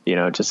course,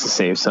 just to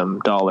save some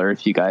dollar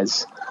if you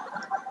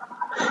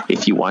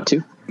want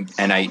to.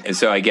 And I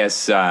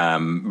guess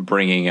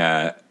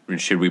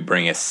should we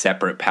bring a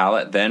separate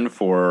palette then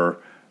for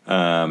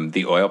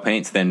the oil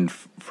paints than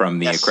from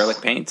the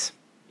acrylic paints?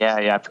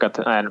 Yeah, I forgot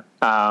to add.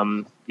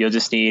 You'll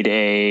just need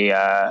a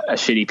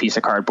shitty piece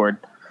of cardboard.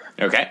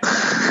 Okay.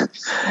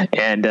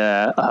 and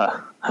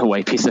a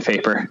white piece of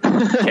paper.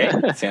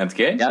 Okay. Sounds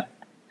good. Yep.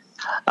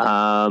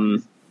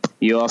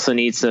 You also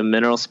need some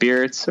mineral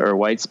spirits or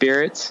white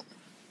spirits.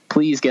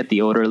 Please get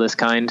the odorless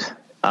kind.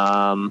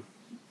 Like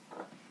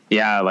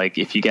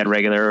if you get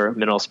regular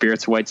mineral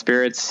spirits or white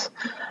spirits,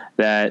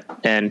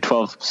 and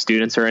 12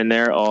 students are in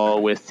there,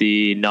 all with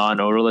the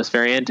non-odorless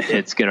variant,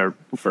 it's gonna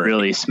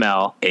really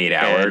smell. 8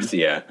 hours.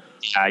 Yeah,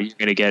 you're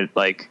gonna get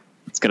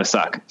it's gonna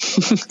suck.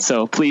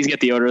 So please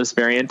get the odorless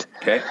variant.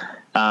 Okay.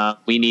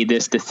 We need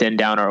this to thin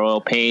down our oil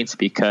paints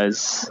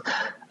because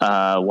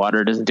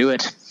water doesn't do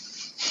it.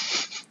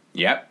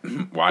 Yep.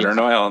 Water and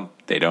oil,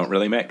 they don't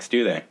really mix,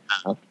 do they?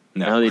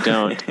 No, they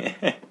don't.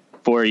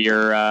 For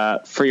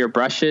your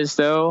brushes,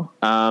 though,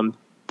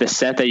 the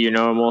set that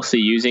you're mostly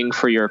using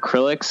for your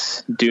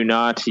acrylics, do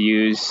not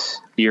use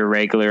your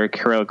regular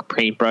acrylic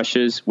paint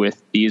brushes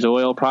with these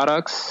oil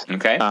products.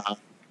 Okay.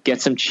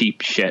 Get some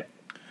cheap shit.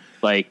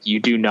 You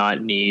do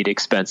not need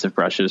expensive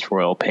brushes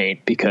for oil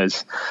paint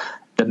because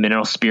the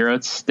mineral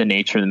spirits, the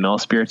nature of the mineral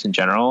spirits in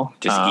general,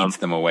 just eats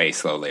them away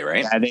slowly,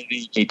 right? Yeah,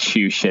 they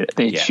chew shit.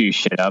 They chew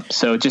shit up.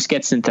 So just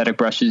get synthetic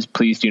brushes.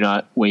 Please do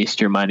not waste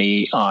your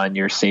money on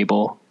your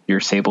Sable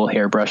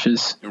hair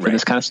brushes for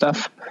this kind of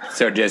stuff.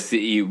 So just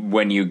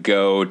when you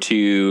go to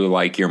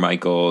your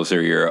Michaels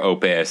or your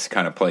Opus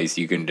kind of place,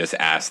 you can just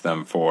ask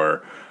them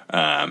for,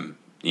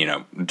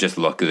 just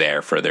look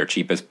there for their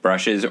cheapest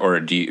brushes,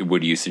 or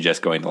would you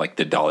suggest going to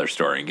the dollar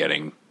store and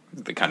getting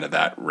the kind of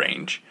that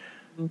range?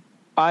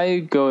 I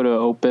go to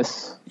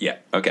Opus. Yeah.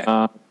 Okay.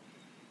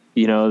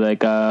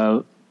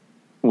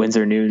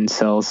 Winsor Newton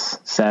sells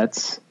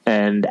sets,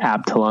 and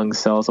Abtelung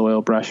sells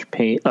oil brush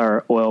paint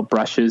or oil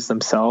brushes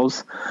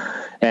themselves,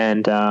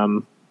 and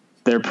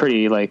they're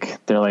pretty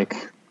they're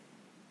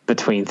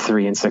between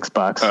 $3 and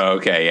 $6. Oh,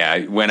 okay,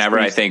 yeah. Whenever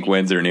I think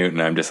Winsor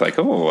Newton, I'm just like,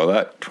 oh, well,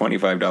 that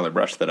 $25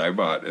 brush that I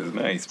bought is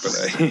nice,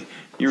 but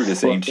you were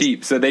just saying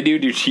cheap, so they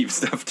do cheap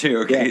stuff too.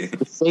 Okay.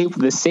 Yeah,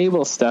 the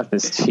Sable stuff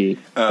is cheap.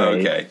 Oh,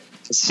 right? okay.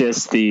 It's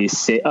just the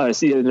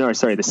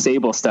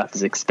Sable stuff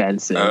is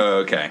expensive. Oh,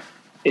 okay.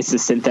 It's the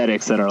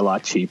synthetics that are a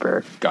lot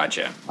cheaper.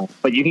 Gotcha.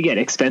 But you can get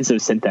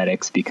expensive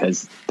synthetics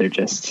because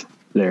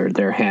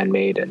they're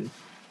handmade and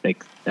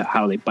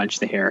how they bunch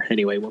the hair.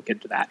 Anyway, we'll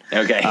get to that.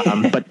 Okay.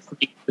 But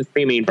the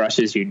 3 main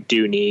brushes you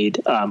do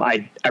need,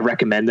 I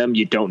recommend them.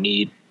 You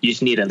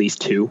just need at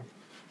least 2.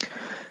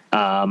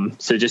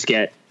 So just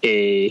get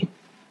a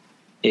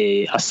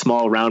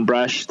small round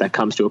brush that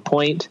comes to a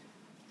point,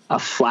 a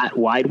flat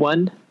wide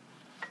one,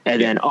 and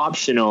then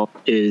optional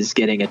is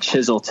getting a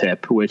chisel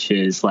tip, which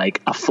is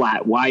a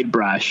flat wide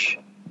brush,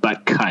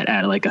 but cut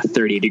at a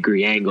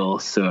 30-degree angle.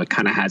 So it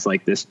kind of has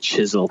this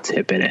chisel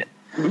tip in it.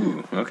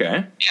 Ooh,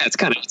 okay. Yeah,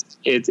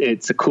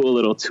 it's a cool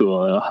little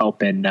tool. It'll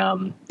help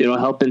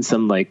in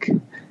some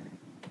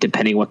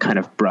depending what kind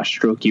of brush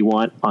stroke you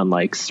want on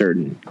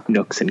certain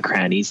nooks and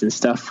crannies and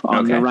stuff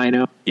on the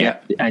Rhino. Yeah.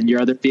 And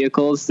your other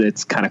vehicles,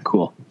 it's kind of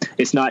cool.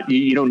 It's not,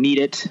 you don't need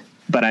it,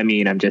 but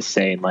I'm just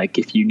saying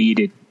if you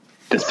needed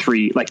the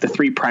 3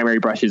 primary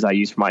brushes I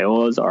use for my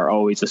oils are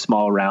always a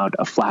small round,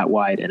 a flat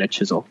wide, and a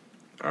chisel.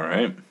 All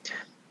right.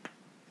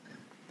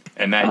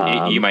 And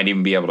that you might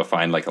even be able to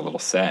find a little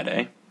set,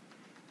 eh?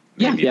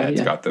 Maybe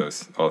that's got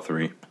those, all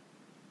 3.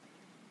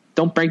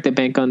 Don't break the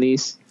bank on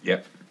these.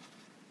 Yep.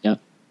 Yep.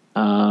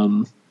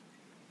 The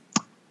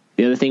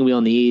other thing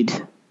we'll need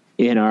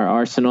in our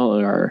arsenal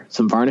are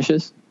some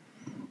varnishes.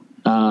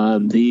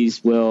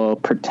 These will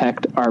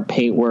protect our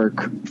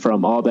paintwork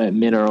from all that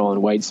mineral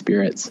and white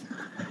spirits.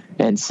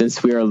 And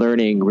since we are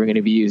learning,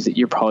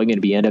 you're probably going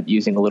to end up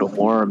using a little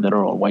more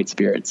mineral and white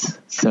spirits.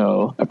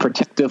 So a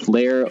protective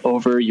layer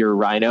over your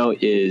Rhino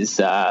is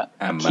a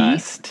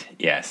must.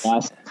 Yes.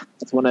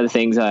 That's one of the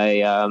things that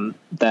I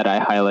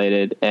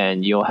highlighted,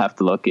 and you'll have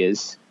to look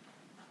is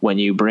when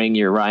you bring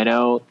your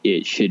Rhino,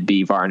 it should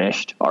be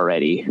varnished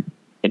already.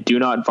 And do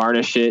not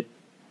varnish it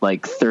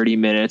 30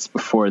 minutes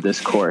before this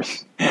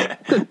course.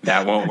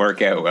 That won't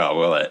work out well,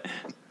 will it?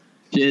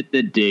 Shit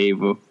the day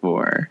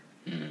before.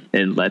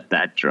 And let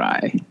that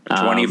dry.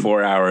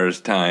 24 hours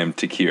time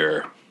to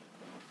cure.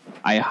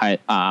 I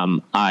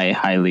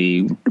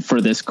highly, for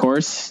this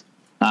course,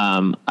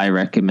 I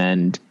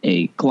recommend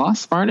a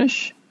gloss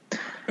varnish.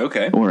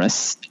 Okay. Or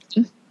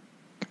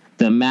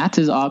the matte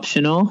is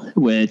optional,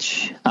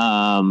 which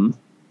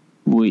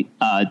we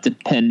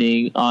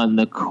depending on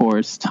the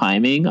course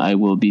timing,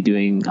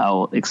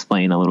 I'll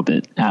explain a little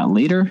bit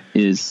later.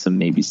 Is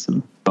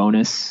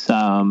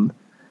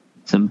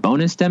some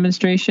bonus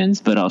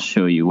demonstrations, but I'll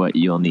show you what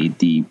you'll need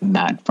the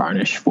matte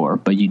varnish for,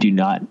 but you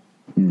don't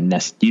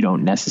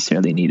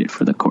necessarily need it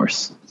for the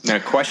course. Now,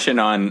 question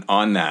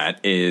on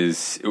that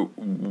is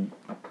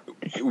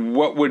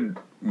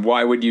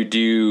why would you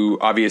do,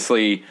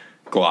 obviously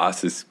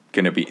gloss is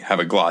going to have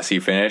a glossy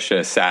finish.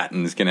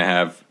 Satin's going to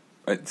have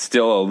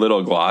still a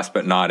little gloss,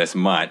 but not as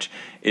much.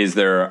 Is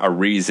there a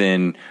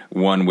reason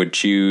one would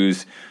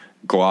choose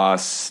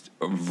gloss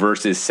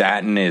versus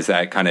satin? Is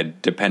that kind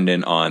of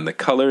dependent on the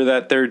color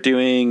that they're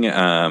doing?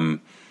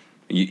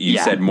 You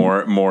said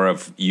more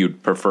of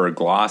you'd prefer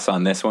gloss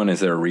on this one. Is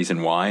there a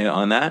reason why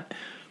on that?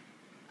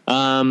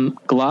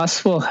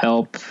 Gloss will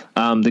help.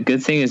 The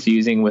good thing is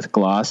using with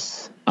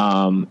gloss,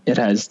 it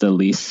has the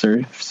least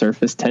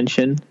surface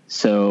tension.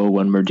 So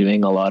when we're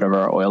doing a lot of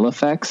our oil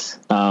effects,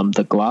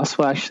 the gloss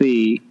will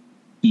actually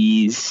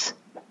ease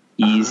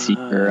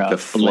your the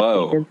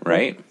flow,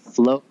 right?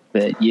 Flow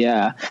bit,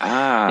 yeah.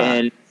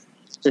 And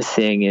the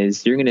thing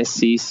is, you're going to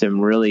see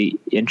some really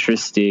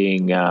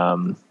interesting.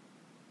 How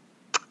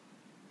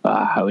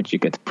would you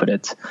get to put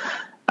it?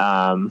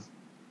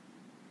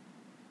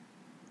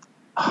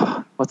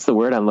 What's the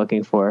word I'm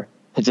looking for?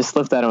 It just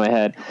slipped out of my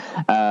head.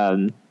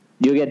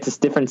 You'll get just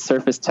different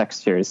surface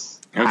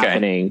textures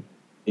happening.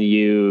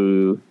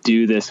 You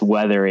do this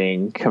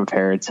weathering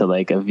compared to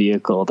like a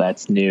vehicle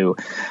that's new.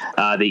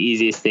 The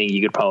easiest thing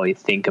you could probably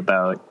think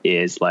about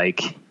is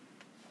like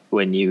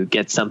when you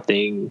get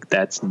something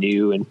that's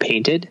new and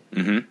painted,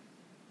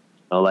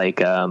 like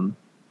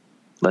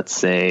let's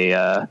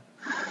say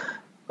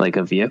like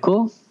a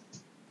vehicle.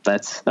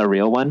 That's a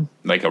real one.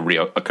 Like a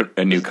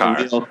new car.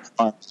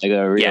 Like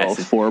a real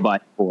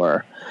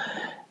 4x4.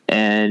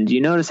 And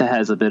you notice it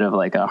has a bit of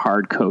like a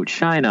hard coat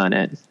shine on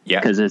it. Yeah.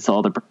 Because it's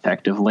all the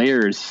protective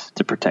layers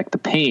to protect the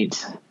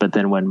paint. But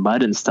then when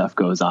mud and stuff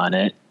goes on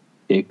it,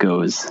 it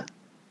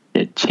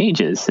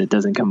changes. It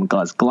doesn't come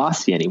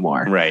glossy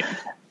anymore. Right.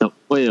 The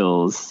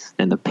oils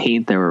and the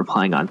paint that we're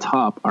applying on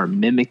top are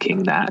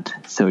mimicking that.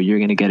 So you're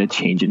going to get a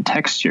change in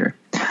texture.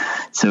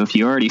 So if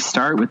you already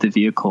start with the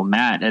vehicle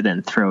matte and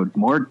then throw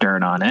more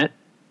dirt on it,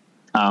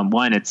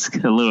 one,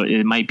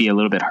 it might be a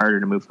little bit harder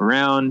to move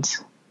around,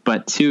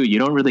 but two, you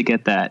don't really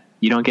get that.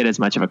 You don't get as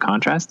much of a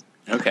contrast.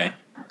 Okay.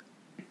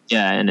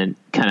 Yeah. And then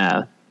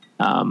kind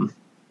of,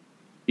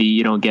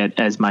 you don't get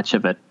as much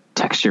of a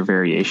texture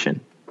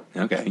variation.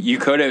 Okay. You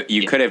could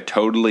have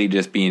totally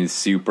just been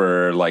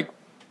super like,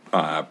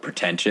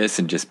 pretentious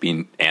and just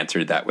being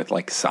answered that with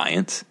like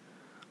science.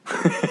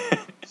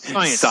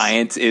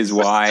 Science is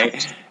why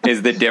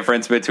is the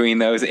difference between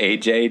those.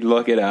 AJ,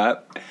 look it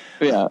up.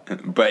 Yeah.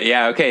 But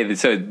yeah, okay.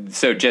 So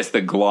just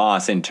the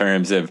gloss in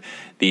terms of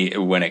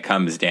when it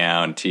comes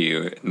down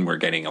to, and we're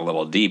getting a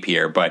little deep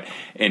here, but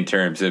in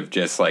terms of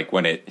just like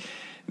when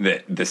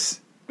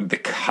the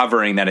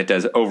covering that it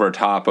does over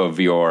top of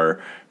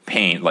your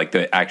paint, like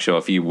the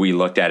actual, we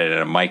looked at it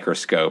at a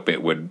microscope,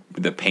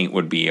 the paint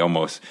would be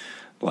almost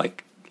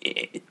like,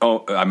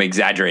 I'm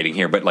exaggerating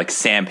here, but like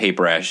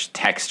sandpaper-ish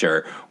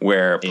texture,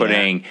 where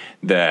putting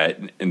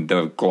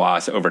the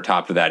gloss over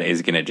top of that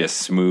is going to just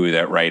smooth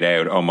it right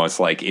out, almost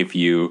like if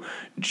you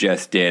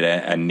just did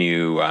a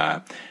new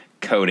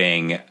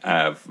coating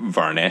of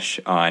varnish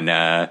on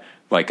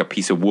like a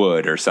piece of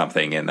wood or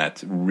something, and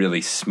that's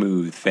really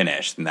smooth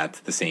finish, and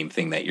that's the same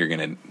thing that you're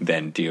going to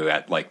then do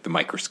at like the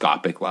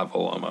microscopic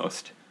level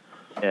almost.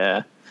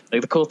 Yeah. Like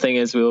the cool thing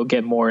is we'll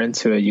get more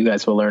into it. You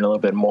guys will learn a little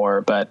bit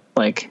more, but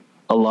like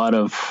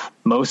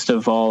most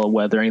of all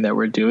weathering that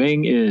we're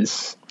doing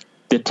is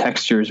the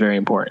texture is very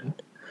important.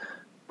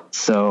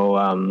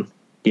 So,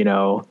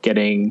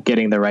 getting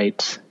the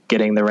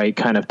right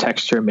kind of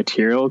texture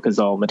material, because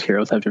all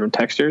materials have different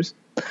textures.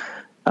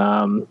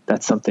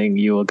 That's something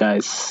you will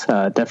guys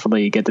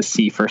definitely get to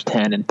see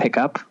firsthand and pick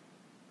up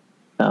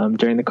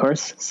during the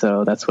course.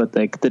 So that's what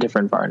the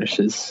different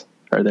varnishes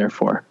are there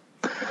for.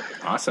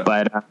 Awesome.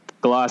 But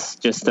gloss,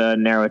 just to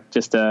narrow it,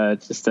 just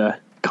to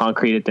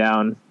concrete it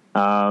down.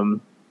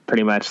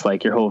 Pretty much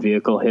like your whole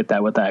vehicle, hit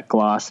that with that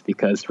gloss,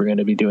 because we're going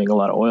to be doing a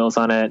lot of oils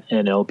on it,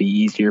 and it'll be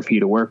easier for you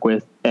to work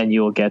with, and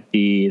you'll get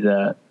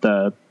the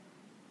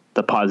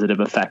positive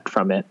effect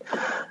from it.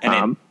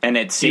 And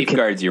it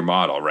safeguards your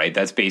model, right?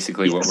 That's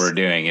basically what we're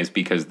doing, is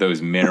because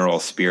those mineral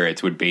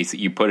spirits would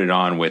you put it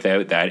on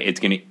without that, it's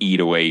going to eat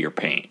away your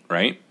paint,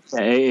 right?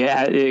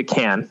 Yeah, it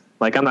can.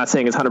 Like, I'm not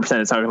saying it's 100%.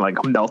 It's not going to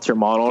like melt your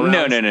model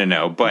around.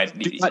 No. But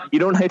you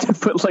don't have to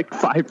put like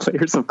 5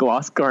 layers of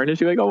gloss garnish.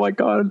 You're like, oh my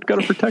God,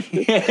 got to protect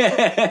it.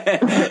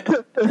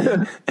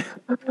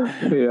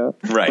 Yeah.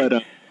 Right.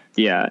 But,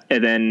 yeah.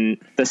 And then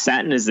the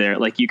satin is there.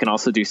 Like, you can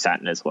also do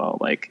satin as well.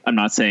 Like, I'm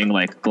not saying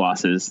like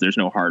glosses, there's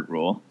no hard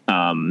rule.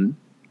 To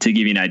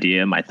give you an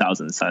idea, my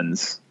Thousand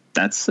Suns,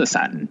 that's a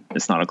satin.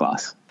 It's not a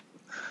gloss.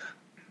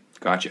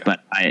 Gotcha.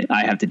 But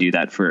I have to do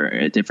that for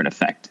a different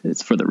effect.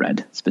 It's for the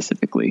red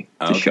specifically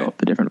to show up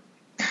the different.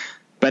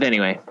 But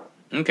anyway.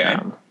 Okay.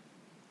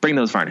 Bring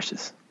those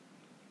varnishes.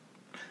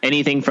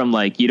 Anything from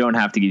like, you don't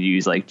have to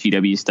use like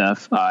GW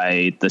stuff.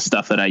 The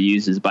stuff that I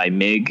use is by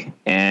MIG,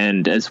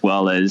 and as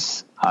well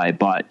as I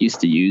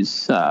used to use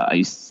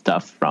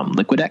stuff from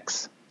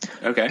Liquidex.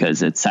 Okay.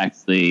 Because it's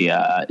actually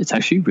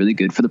really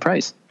good for the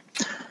price.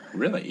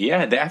 Really?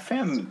 Yeah, I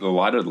found a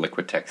lot of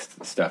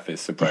Liquitex stuff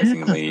is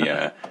surprisingly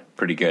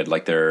pretty good.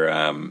 Like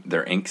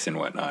their inks and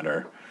whatnot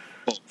are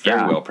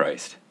very well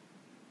priced.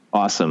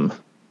 Awesome.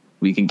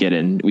 We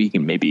can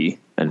maybe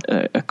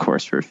a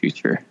course for a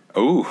future.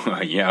 Oh,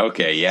 yeah.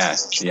 Okay. Yeah.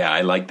 Yeah.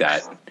 I like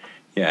that.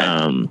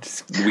 Yeah.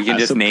 We can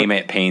just name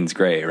it Payne's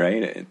Gray,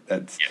 right?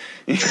 That's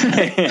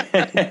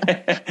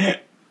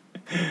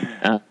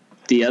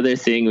the other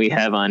thing we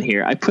have on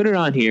here, I put it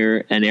on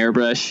here, an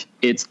airbrush.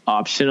 It's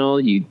optional.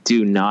 You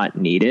do not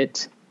need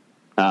it.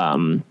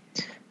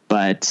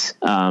 But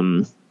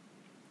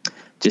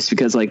just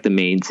because like the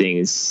main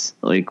things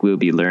like we'll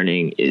be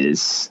learning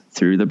is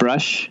through the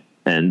brush,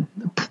 and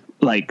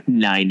like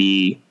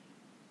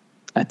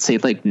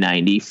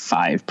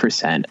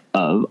 95%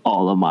 of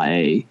all of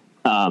my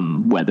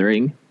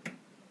weathering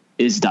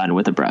is done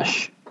with a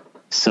brush.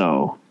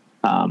 So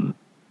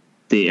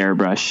the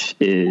airbrush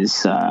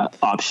is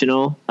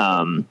optional.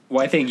 Well,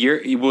 I think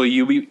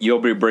you'll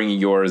be bringing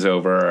yours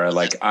over.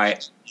 Like I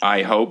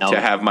hope to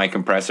have my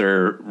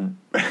compressor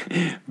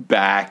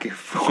back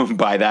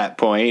by that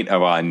point.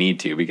 Well, I need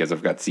to because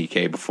I've got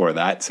CK before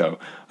that, so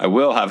I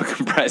will have a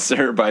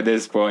compressor by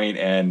this point,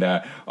 and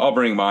I'll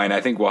bring mine. I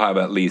think we'll have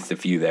at least a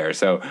few there.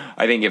 So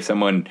I think if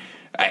someone,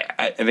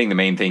 I think the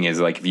main thing is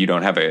like if you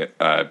don't have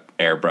a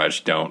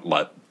airbrush, don't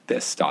let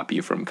this stop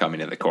you from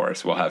coming to the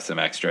course. We'll have some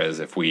extras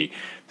if we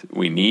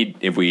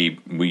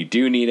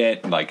do need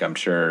it. Like I'm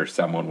sure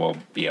someone will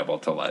be able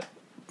to let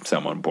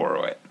someone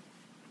borrow it.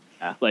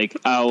 Yeah, like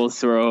I'll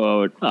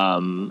throw out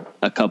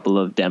a couple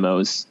of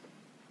demos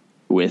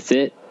with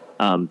it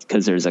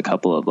because there's a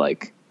couple of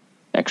like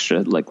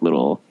extra like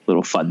little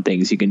fun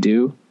things you can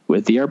do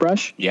with the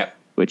airbrush. Yep.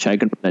 Which I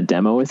can run a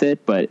demo with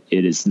it, but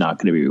it is not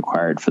going to be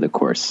required for the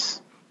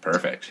course.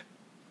 Perfect.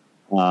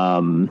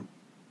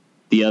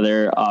 The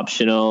other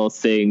optional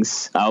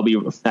things I'll be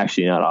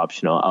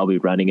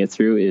running it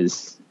through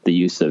is the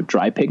use of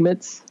dry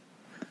pigments.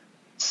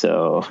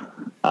 So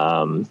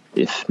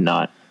if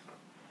not,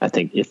 I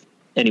think if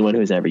anyone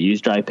who's ever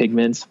used dry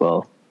pigments,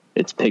 well,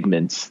 it's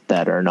pigments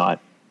that are not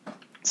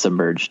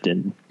submerged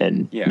and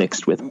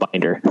mixed with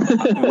binder.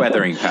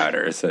 Weathering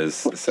powders, as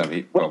some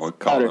people would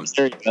call them.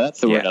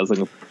 That's the word I was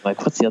looking for.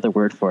 Like, what's the other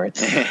word for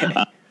it?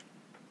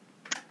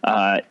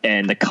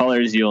 And the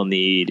colors you'll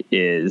need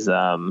is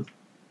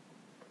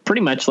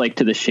pretty much like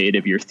to the shade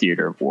of your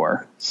theater of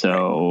war.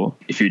 So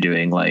if you're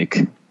doing like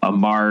a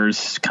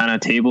Mars kind of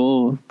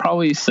table,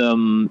 probably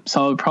some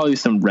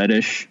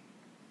reddish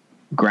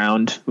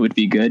ground would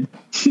be good.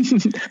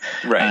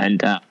 Right.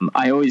 And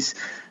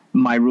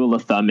my rule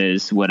of thumb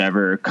is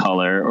whatever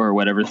color or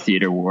whatever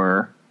theater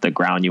war the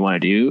ground you want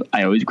to do,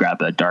 I always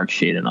grab a dark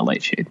shade and a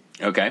light shade.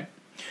 Okay.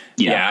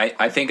 Yeah,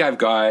 I think I've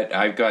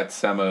got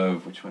some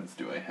of, which ones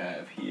do I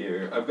have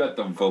here? I've got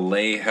the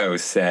Vallejo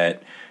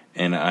set,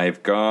 and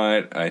I've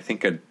got, I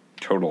think, a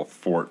total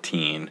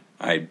 14.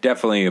 I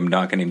definitely am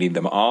not going to need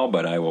them all,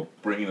 but I will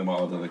bring them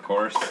all to the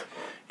course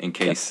in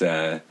case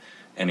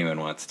anyone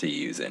wants to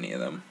use any of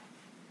them.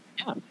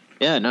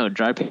 Yeah, no,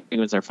 dry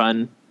pigments are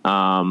fun.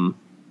 And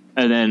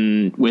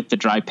then with the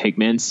dry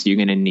pigments, you're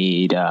going to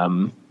need,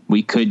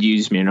 we could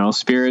use mineral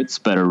spirits,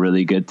 but a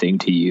really good thing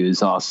to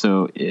use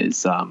also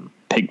is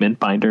pigment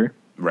binder.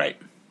 Right.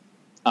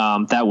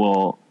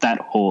 That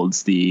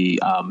holds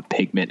the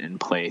pigment in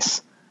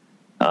place.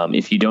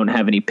 If you don't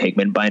have any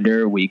pigment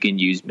binder, we can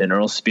use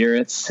mineral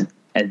spirits,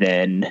 and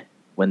then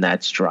when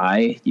that's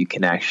dry, you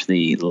can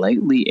actually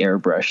lightly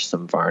airbrush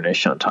some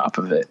varnish on top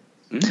of it,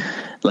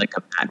 like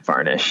a matte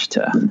varnish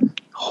to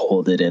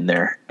hold it in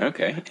there.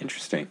 Okay,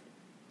 interesting.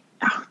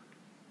 Yeah.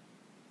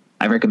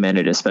 I recommend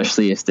it,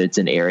 especially if it's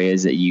in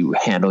areas that you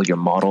handle your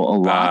model a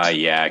lot.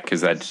 Yeah,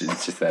 because it's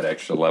just that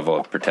extra level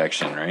of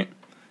protection, right?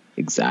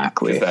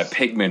 Exactly. Because that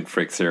pigment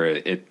fixer,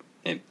 it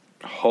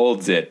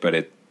holds it, but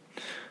it's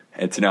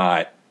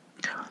not.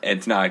 Yeah,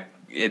 it's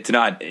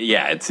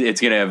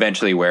going to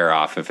eventually wear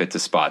off if it's a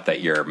spot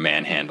that you're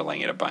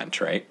manhandling it a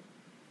bunch, right?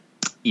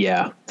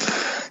 Yeah.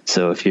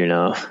 So if you're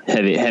a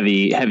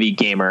heavy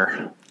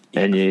gamer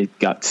and you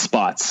got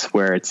spots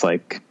where it's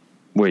like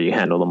where you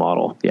handle the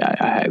model, yeah,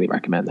 I highly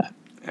recommend that.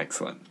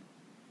 Excellent.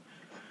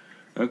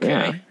 Okay.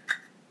 Yeah.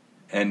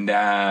 And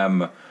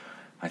I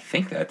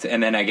think that's,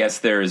 and then I guess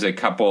there's a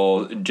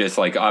couple, just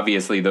like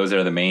obviously those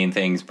are the main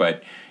things,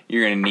 but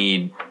you're going to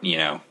need,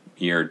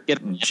 your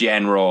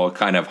general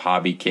kind of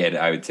hobby kit,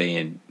 I would say,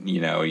 and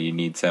you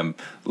need some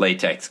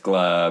latex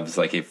gloves.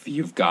 Like if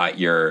you've got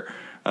your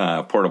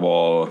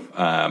portable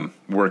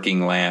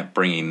working lamp,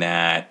 bringing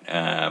that.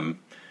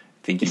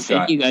 If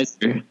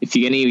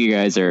any of you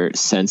guys are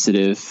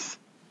sensitive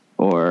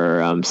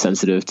or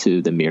sensitive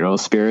to the mineral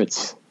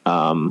spirits,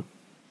 if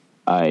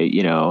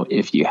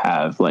you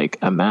have like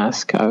a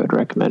mask, I would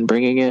recommend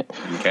bringing it.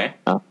 Okay.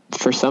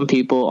 For some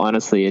people,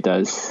 honestly, it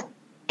does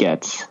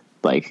get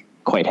like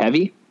quite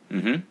heavy.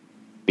 Mm-hmm.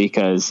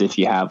 Because if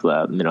you have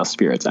the mineral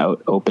spirits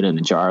open in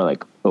the jar,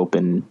 like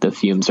open, the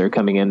fumes are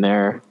coming in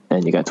there,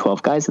 and you got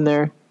 12 guys in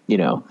there.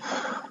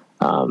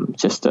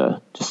 Just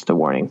a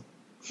warning.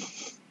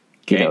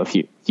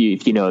 Okay.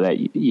 If you know that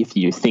if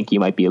you think you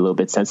might be a little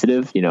bit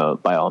sensitive,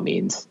 by all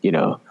means,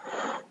 bring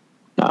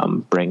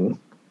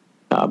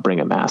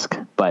a mask.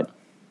 But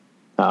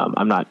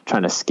I'm not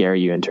trying to scare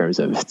you in terms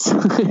of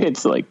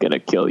it's like gonna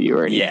kill you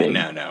or anything.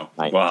 Yeah, no.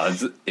 Well,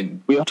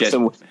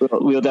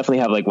 we'll definitely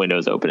have like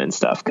windows open and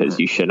stuff because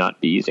you should not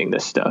be using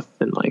this stuff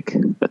in like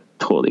a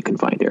totally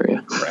confined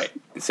area. Right.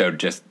 So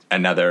just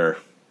another,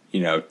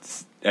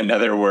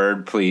 another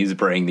word, please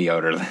bring the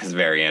odorless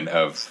variant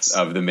of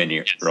the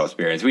mineral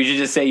spirits. We should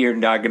just say you're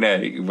not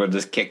gonna. We'll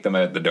just kick them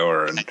out the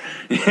door,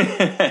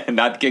 and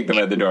not kick them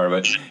out the door,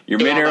 but your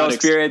mineral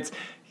spirits,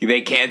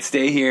 they can't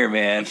stay here,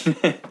 man.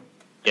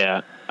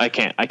 Yeah, I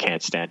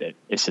can't stand it.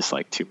 It's just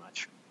like too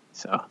much.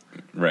 So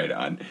right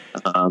on.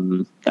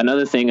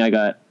 Another thing I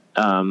got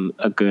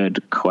a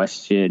good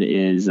question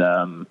is,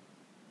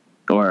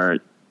 or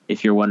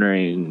if you're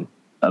wondering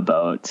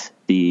about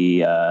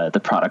the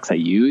products I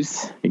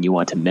use and you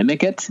want to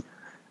mimic it,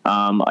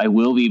 I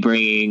will be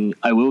bringing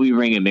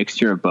a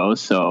mixture of both.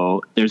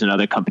 So there's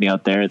another company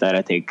out there that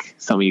I think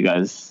some of you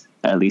guys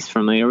at least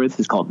familiar with.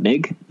 It's called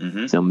MIG.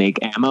 Mm-hmm. So MIG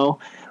Ammo,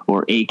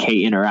 or AK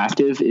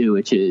Interactive,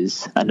 which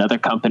is another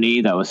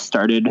company that was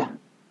started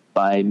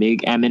by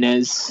MIG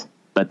Aminez,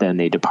 but then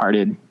they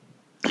departed.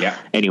 Yeah.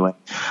 Anyway,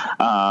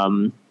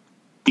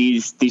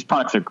 these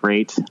products are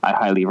great. I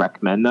highly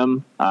recommend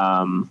them.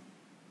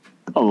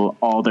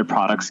 All their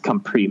products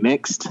come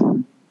pre-mixed,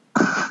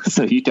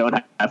 so you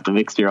don't have to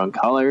mix your own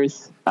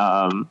colors,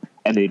 and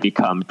they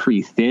become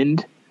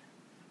pre-thinned.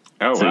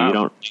 Oh, so wow. You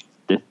don't need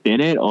to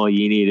thin it. All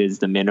you need is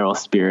the mineral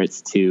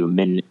spirits to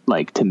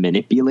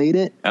manipulate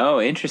it. Oh,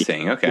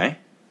 interesting. Okay.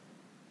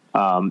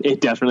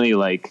 It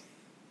definitely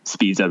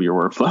speeds up your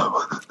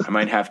workflow. I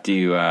might have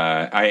to.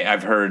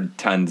 I've heard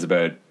tons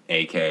about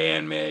AK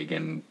and MIG,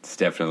 and it's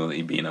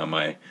definitely been on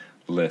my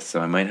list. So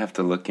I might have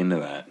to look into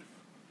that.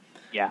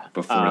 Yeah.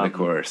 Before the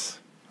course.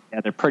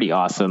 Yeah, they're pretty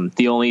awesome.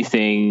 The only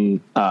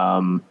thing,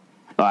 I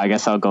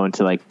guess I'll go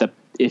into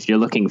if you're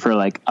looking for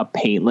a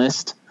paint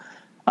list,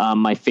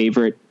 my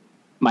favorite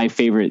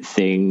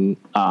thing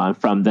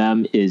from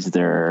them is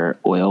their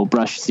oil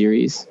brush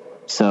series.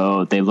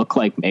 So they look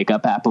like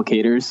makeup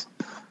applicators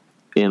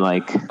in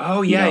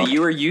Oh yeah,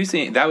 you were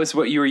using, that was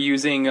what you were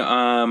using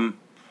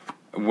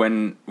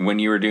when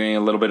you were doing a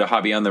little bit of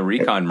hobby on the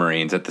Recon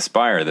Marines at the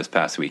Spire this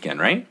past weekend,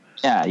 right?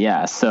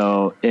 Yeah.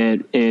 So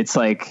it's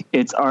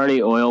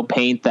already oil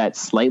paint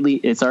it's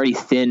already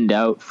thinned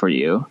out for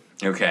you.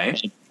 Okay.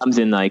 It comes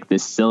in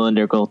this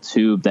cylindrical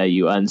tube that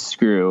you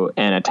unscrew,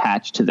 and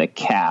attached to the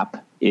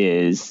cap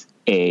is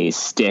a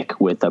stick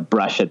with a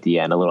brush at the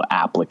end, a little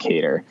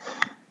applicator.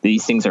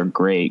 These things are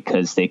great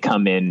because they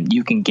come in.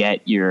 You can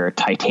get your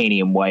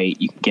titanium white,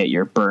 you can get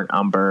your burnt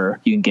umber,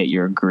 you can get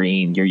your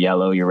green, your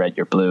yellow, your red,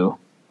 your blue,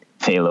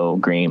 phthalo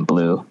green,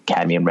 blue,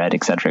 cadmium red,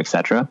 etc.,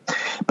 etc.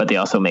 But they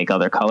also make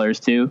other colors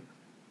too.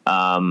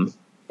 The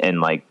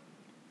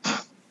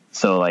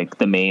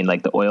main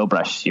the oil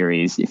brush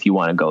series, if you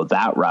want to go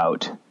that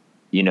route,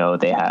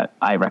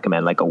 I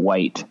recommend a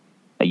white,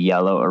 a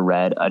yellow, a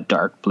red, a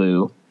dark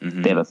blue.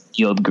 Mm-hmm. They have a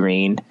field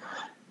green.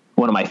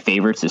 One of my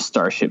favorites is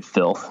Starship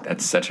Filth.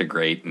 That's such a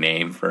great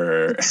name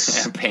for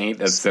paint.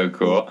 That's so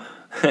cool.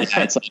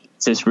 Yeah, it's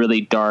this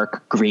really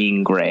dark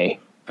green gray.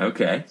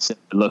 Okay. So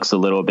it looks a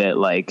little bit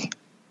it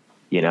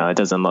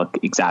doesn't look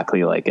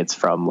exactly like it's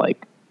from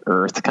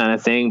Earth kind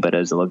of thing, but it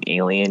doesn't look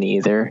alien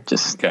either.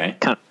 Just kind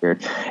of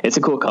weird. It's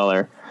a cool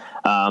color.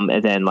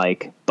 And then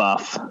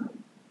buff,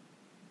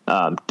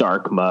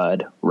 dark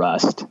mud,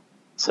 rust.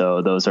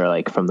 So those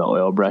are from the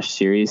oil brush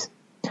series.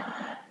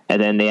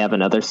 And then they have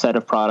another set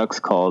of products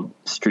called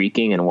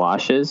streaking and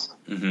washes.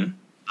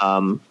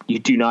 Mm-hmm. You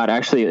do not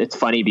actually, it's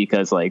funny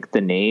because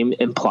the name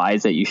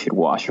implies that you should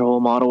wash your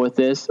whole model with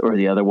this, or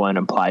the other one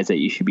implies that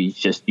you should be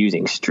just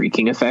using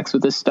streaking effects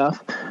with this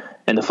stuff.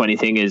 And the funny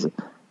thing is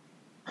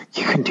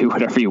you can do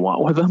whatever you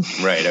want with them.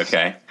 Right.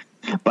 Okay.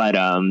 But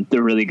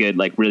they're really good,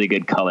 really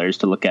good colors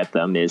to look at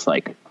them is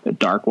a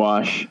dark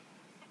wash,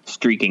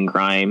 streaking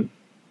grime,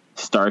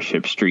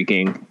 starship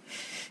streaking,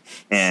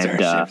 and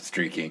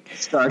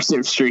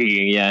Starship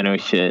streaking. Yeah, no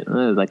shit.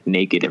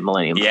 Naked and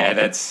Millennium Yeah,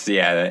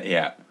 Falcon.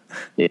 yeah.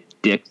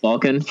 Dick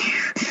Falcon.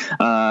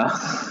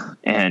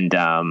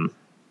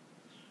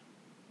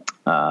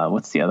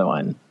 What's the other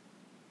one?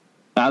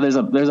 There's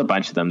a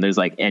bunch of them. There's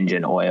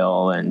engine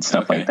oil and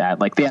stuff like that.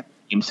 They have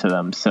names to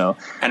them. So,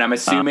 and I'm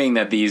assuming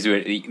that these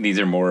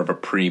are more of a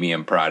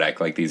premium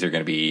product. These are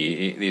going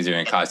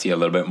to cost you a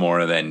little bit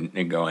more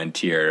than going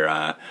to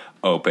your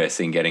Opus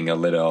and getting a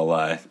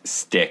little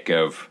stick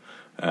of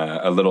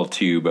a little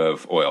tube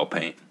of oil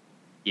paint.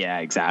 Yeah,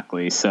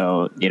 exactly.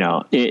 So,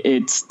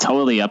 it's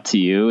totally up to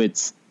you.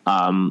 It's,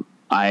 I'll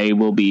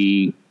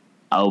be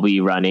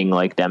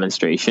running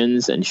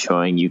demonstrations and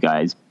showing you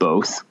guys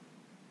both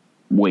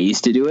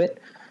ways to do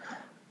it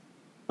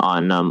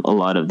on a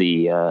lot of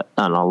the on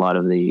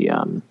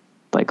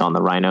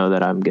the Rhino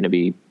that I'm going to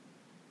be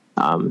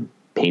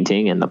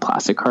painting, and the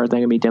plastic card that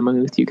I'm going to be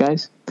demoing with you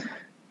guys.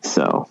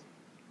 So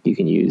you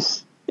can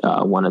use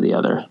one or the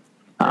other.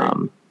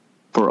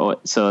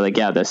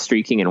 The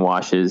streaking and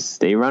washes,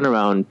 they run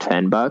around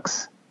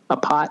 $10 a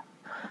pot.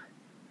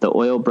 The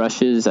oil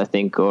brushes, I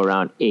think, go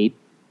around $7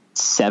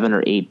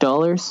 or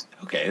 $8.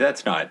 Okay,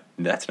 that's not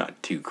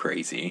too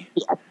crazy.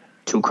 Yeah,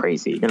 too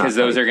crazy. Because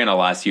those are going to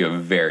last you a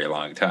very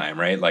long time,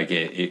 right?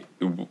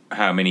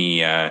 How many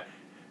have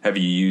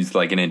you used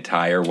an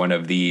entire one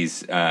of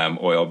these the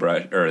oil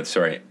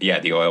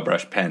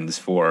brush pens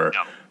for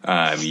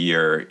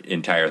your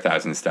entire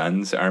 1,000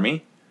 Stuns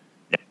army?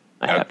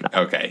 I have not.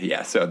 Okay,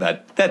 yeah. So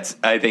that's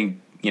I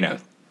think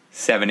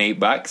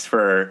 $7-8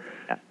 for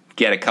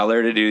get a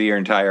color to do your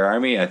entire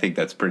army. I think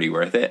that's pretty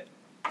worth it.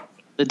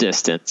 The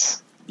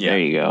distance. Yeah. There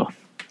you go.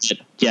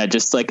 Yeah,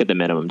 just like at the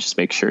minimum, just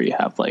make sure you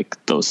have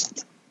like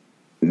those.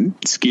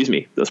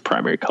 Those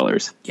primary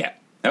colors. Yeah.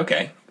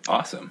 Okay.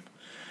 Awesome.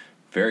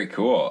 Very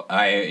cool.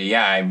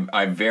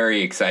 I'm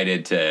very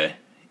excited to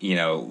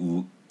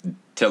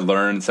to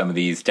learn some of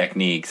these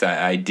techniques.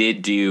 I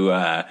did do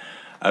a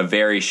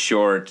very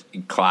short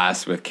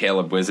class with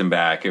Caleb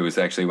Wisenbach. It was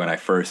actually when I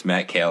first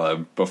met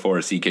Caleb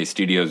before CK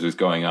Studios was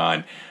going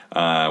on,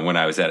 when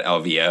I was at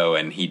LVO,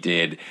 and he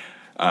did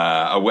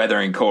a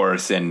weathering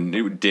course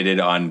and did it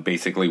on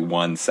basically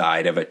one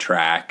side of a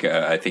track.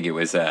 I think it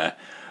was a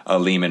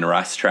Lehman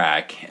Russ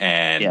track,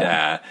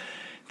 and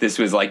this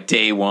was like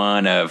day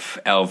one of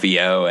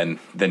LVO, and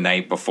the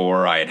night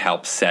before I had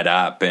helped set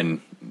up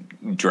and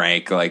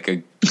drank like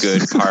a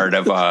good part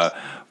of a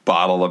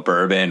bottle of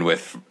bourbon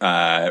with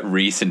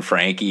Reese and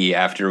Frankie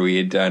after we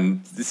had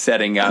done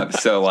setting up.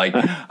 So like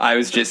I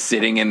was just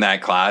sitting in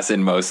that class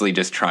and mostly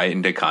just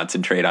trying to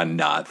concentrate on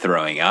not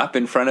throwing up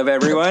in front of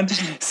everyone.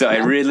 So I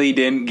really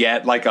didn't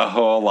get like a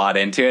whole lot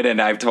into it.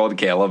 And I've told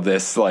Caleb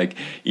this, like,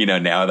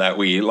 now that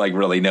we like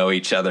really know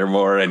each other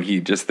more, and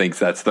he just thinks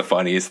that's the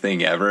funniest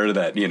thing ever,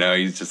 that,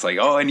 he's just like,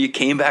 oh, and you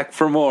came back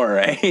for more,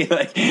 right?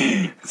 Like,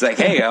 it's like,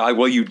 hey,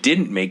 well, you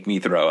didn't make me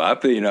throw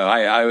up.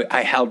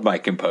 I held my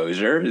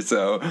composure.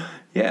 So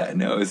yeah,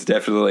 no, it's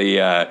definitely,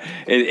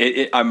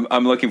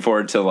 I'm looking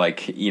forward to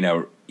like,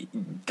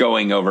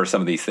 going over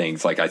some of these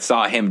things. Like I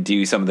saw him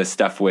do some of the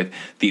stuff with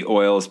the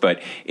oils,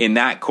 but in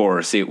that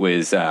course, it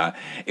was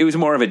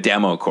more of a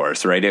demo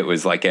course, right? It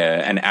was like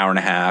an hour and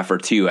a half or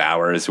 2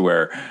 hours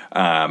where,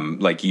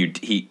 like you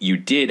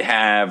did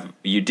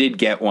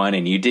get one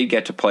and you did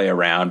get to play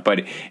around,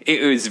 but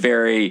it was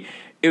very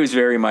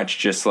much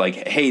just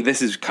like, hey,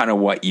 this is kind of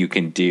what you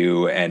can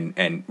do.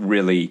 And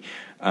really,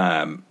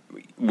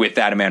 with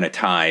that amount of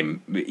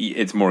time,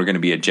 it's more going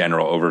to be a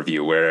general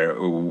overview, where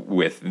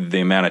with the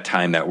amount of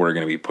time that we're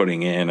going to be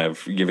putting in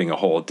of giving a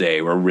whole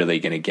day, we're really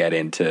going to get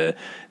into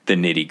the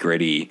nitty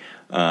gritty,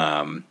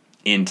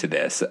 into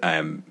this.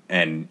 And,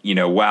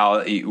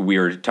 while we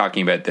were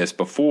talking about this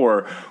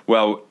before,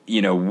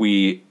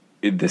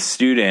 the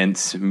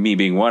students, me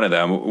being one of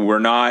them, we're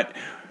not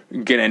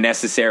going to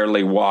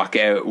necessarily walk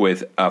out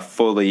with a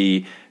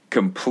fully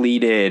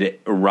completed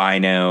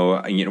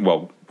Rhino.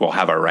 We'll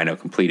have our Rhino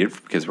completed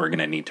because we're going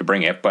to need to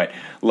bring it. But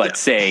let's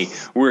say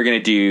we're going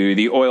to do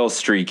the oil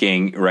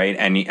streaking, right?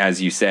 And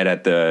as you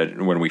said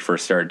when we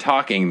first started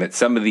talking, that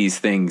some of these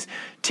things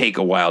take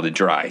a while to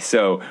dry.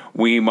 So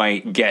we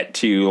might get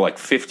to like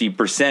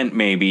 50%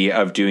 maybe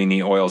of doing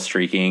the oil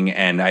streaking.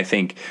 And I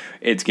think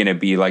it's going to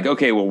be like,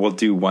 okay, well, we'll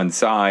do one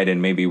side and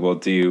maybe we'll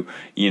do,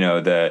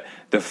 the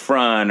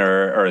front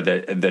or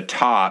the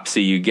top.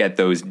 So you get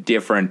those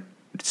different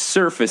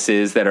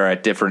surfaces that are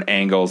at different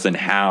angles and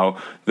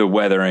how the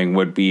weathering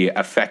would be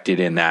affected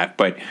in that.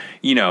 But,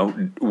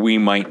 we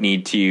might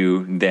need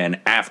to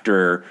then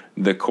after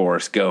the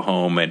course go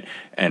home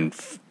and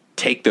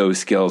take those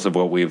skills of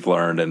what we've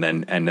learned and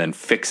then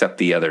fix up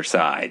the other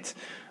sides.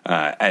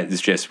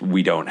 It's just,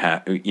 we don't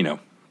have,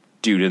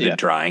 due to the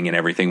drying and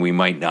everything, we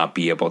might not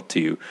be able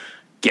to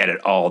get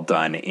it all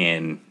done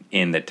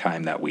in the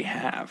time that we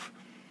have.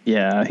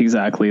 Yeah,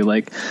 exactly.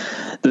 Like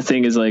the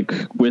thing is, like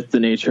with the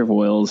nature of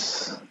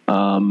oils,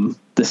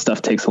 this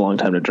stuff takes a long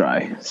time to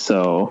dry.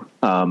 So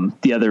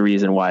the other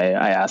reason why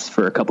I asked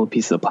for a couple of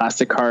pieces of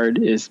plastic card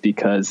is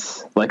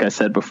because, like I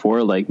said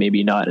before, like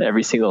maybe not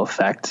every single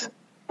effect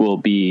will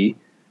be,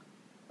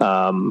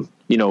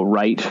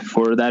 right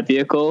for that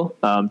vehicle.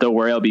 Don't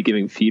worry, I'll be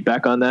giving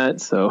feedback on that.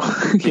 So,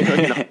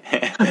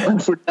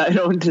 for that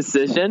own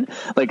decision,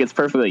 like it's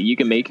perfectly, you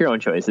can make your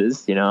own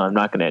choices. I'm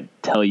not going to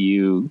tell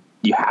you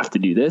have to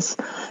do this,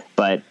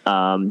 but,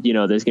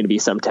 there's going to be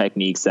some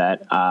techniques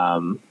that,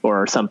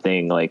 or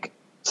something like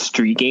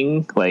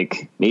streaking,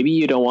 like maybe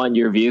you don't want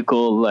your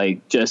vehicle,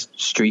 like just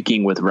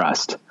streaking with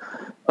rust,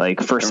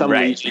 like for some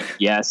Legion,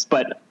 yes,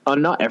 but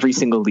not every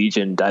single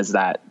Legion does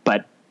that,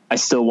 but I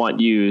still want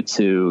you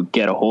to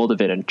get a hold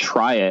of it and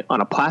try it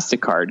on a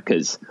plastic card.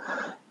 'Cause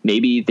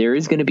maybe there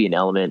is going to be an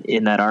element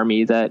in that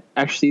army that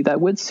actually that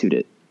would suit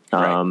it.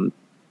 Right.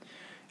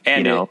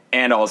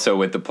 And also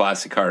with the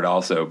plastic card,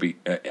 also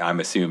I'm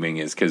assuming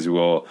is because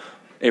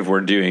if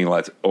we're doing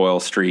oil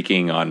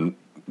streaking on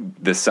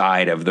the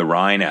side of the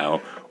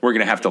Rhino, we're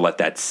going to have to let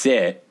that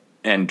sit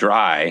and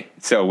dry.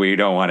 So we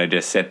don't want to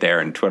just sit there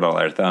and twiddle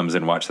our thumbs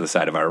and watch the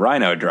side of our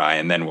Rhino dry,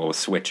 and then we'll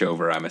switch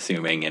over, I'm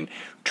assuming, and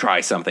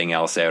try something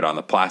else out on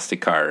the plastic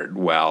card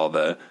while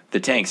the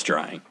tank's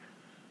drying.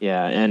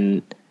 Yeah,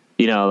 and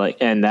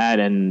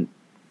and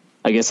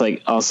I guess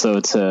like also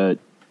to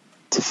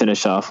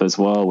finish off as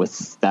well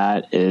with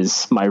that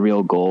is my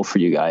real goal for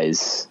you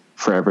guys,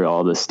 for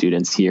all the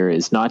students here,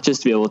 is not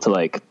just to be able to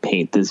like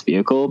paint this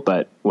vehicle,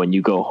 but when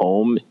you go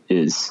home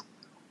is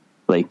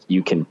like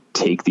you can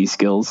take these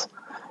skills.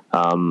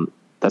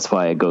 That's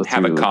why I go through.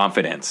 Have a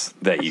confidence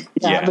that you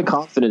have the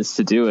confidence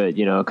to do it,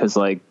 because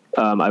like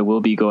I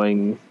will be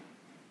going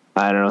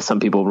I don't know, some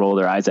people roll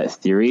their eyes at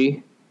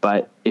theory,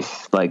 but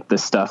if like the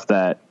stuff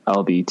that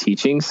I'll be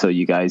teaching, so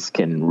you guys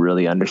can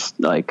really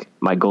understand, like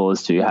my goal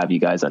is to have you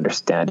guys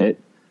understand it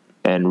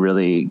and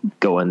really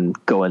go in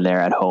there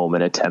at home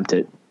and attempt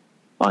it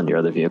on your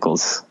other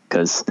vehicles.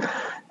 Cause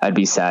I'd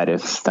be sad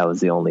if that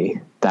was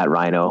that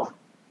Rhino,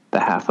 the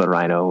half a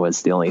Rhino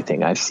was the only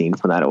thing I've seen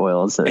from that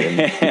oils, and then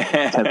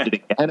attempt it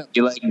again. I'd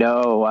be like,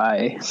 no,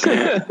 why?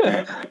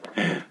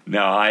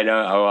 No, I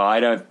don't. Well, I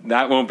don't.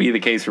 That won't be the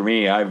case for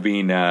me. I've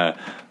been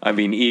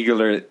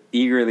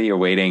eagerly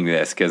awaiting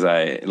this because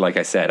like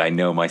I said, I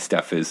know my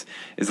stuff is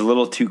a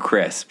little too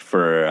crisp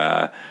for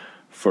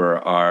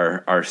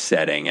our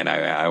setting, and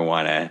I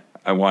want to.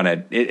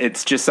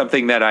 It's just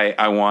something that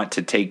I want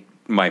to take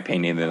my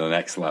painting to the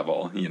next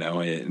level. You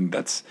know,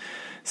 that's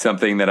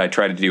something that I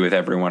try to do with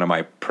every one of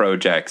my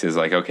projects. Is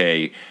like,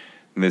 okay,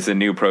 this is a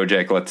new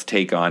project. Let's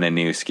take on a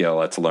new skill.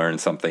 Let's learn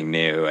something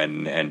new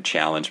and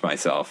challenge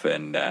myself.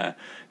 And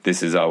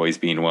this has always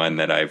been one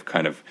that I've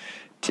kind of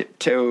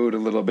tiptoed a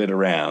little bit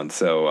around.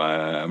 So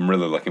I'm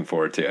really looking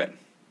forward to it.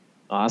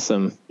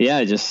 Awesome.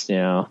 Yeah, just,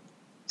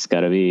 it's got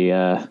to be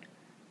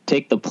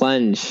take the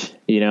plunge.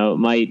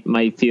 It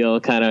might feel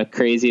kind of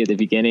crazy at the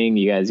beginning.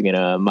 You guys are going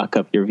to muck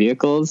up your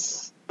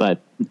vehicles. But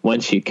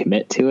once you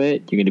commit to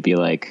it, you're going to be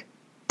like,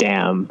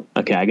 damn,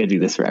 okay, I got to do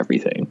this for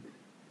everything.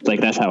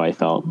 Like, that's how I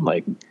felt.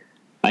 Like,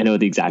 I know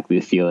exactly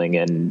the feeling,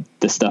 and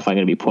the stuff I'm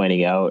going to be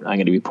pointing out, I'm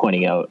going to be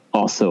pointing out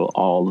also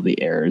all of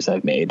the errors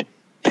I've made.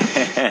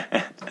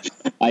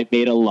 I've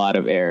made a lot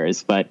of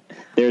errors, but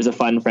there's a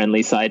fun,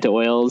 friendly side to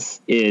oils,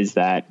 is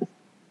that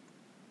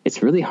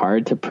it's really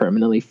hard to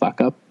permanently fuck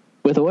up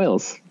with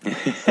oils.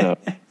 So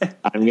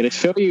I'm going to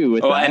show you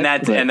with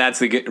that. And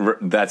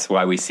that's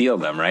why we seal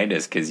them, right?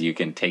 Is because you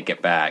can take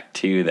it back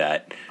to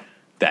that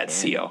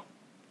seal.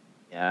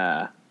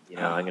 Yeah.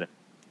 I'm going to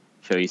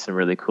show you some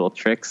really cool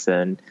tricks,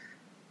 and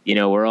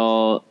we're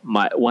all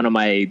one of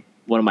my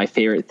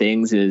favorite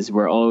things is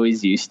we're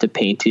always used to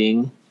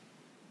painting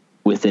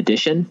with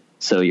addition.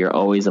 So you're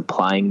always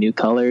applying new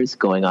colors,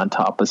 going on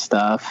top of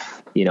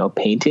stuff,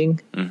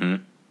 painting. Mm-hmm.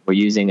 We're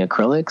using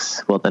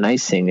acrylics. Well, the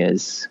nice thing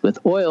is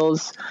with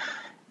oils,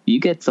 you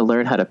get to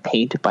learn how to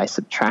paint by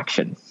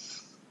subtraction.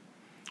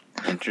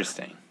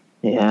 Interesting.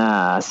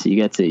 Yeah. So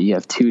you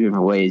have two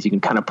different ways. You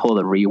can kind of pull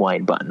the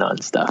rewind button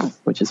on stuff,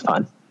 which is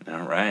fun.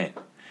 All right.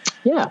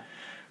 Yeah.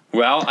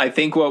 Well, I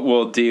think what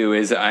we'll do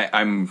is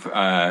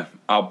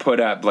I'll put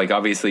up, like,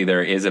 obviously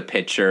there is a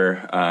picture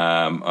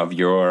of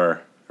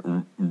your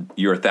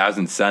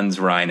Thousand Suns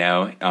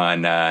Rhino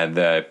on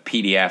the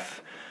PDF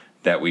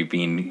that we've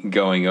been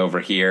going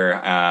over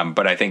here.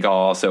 But I think I'll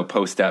also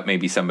post up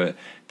maybe some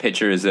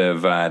pictures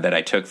of that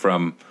I took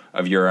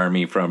of your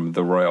army from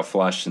the Royal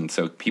Flush, and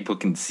so people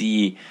can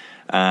see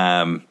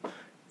some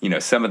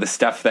of the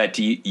stuff that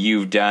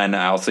you've done.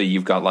 Also,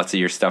 you've got lots of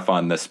your stuff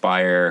on the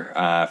Spire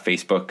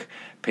Facebook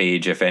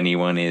page. If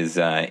anyone is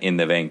in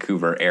the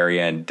Vancouver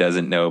area and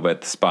doesn't know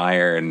about the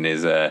Spire and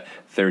is a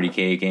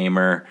 30K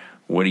gamer,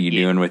 what are you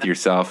doing with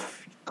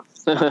yourself?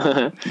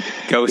 Go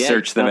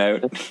search them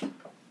out.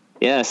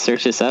 Yeah,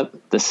 search us up,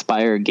 The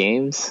Spire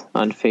Games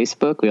on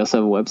Facebook. We also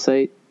have a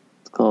website.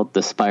 It's called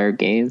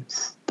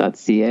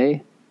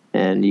thespiregames.ca.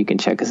 And you can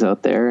check us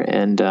out there.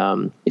 And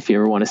if you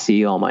ever want to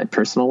see all my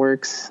personal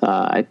works,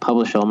 I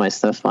publish all my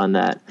stuff on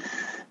that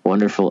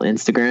wonderful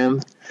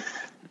Instagram.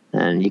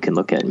 And you can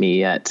look at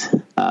me at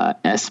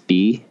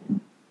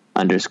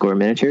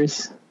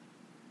SB_miniatures.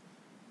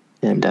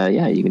 And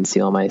you can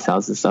see all my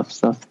thousand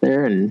stuff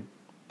there. And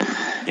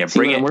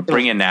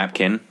bring a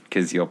napkin,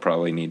 because you'll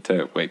probably need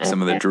to wipe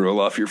some of the drool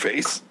off your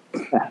face.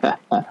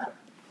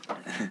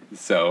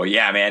 So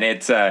yeah, man,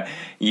 it's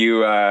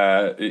you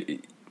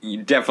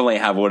definitely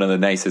have one of the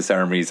nicest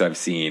armies I've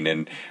seen,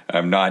 and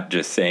I'm not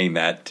just saying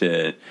that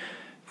to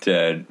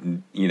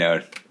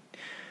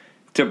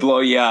blow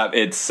you up.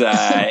 It's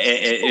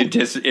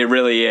it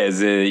really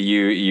is.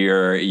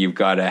 You've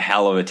got a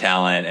hell of a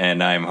talent,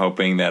 and I'm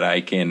hoping that I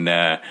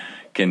can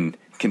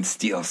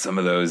steal some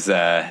of those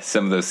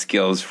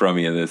skills from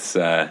you this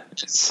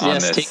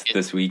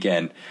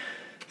weekend.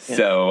 Yeah.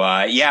 So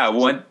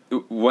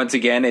once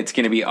again, it's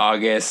going to be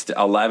August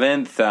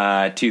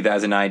 11th,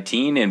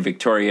 2019 in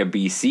Victoria,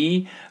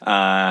 BC.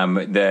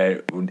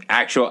 The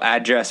actual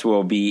address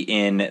will be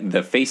in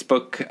the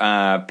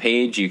Facebook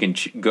page. You can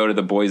go to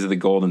the Boys of the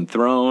Golden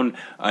Throne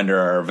under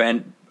our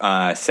event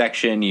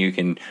section. You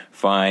can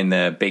find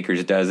the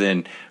Baker's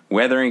Dozen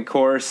weathering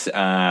course.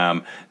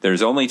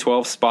 There's only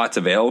 12 spots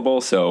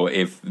available, so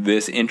if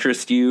this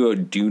interests you,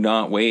 do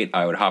not wait.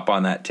 I would hop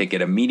on that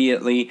ticket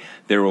immediately.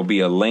 There will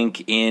be a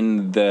link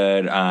in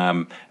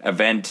the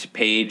event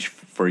page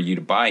for you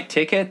to buy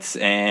tickets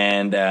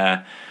and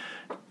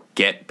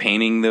get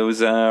painting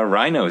those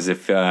rhinos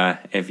if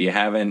you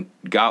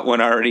haven't got one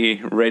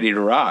already ready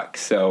to rock.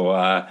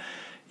 So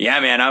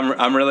yeah, man,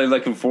 I'm really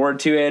looking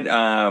forward to it.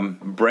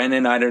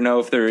 Brennan, I don't know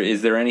if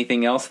is there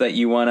anything else that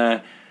you want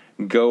to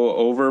go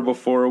over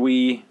before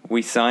we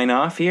sign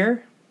off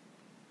here?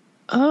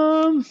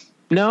 No,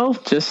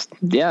 just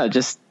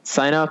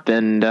sign up,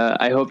 and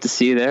I hope to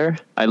see you there.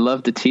 I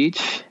love to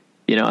teach.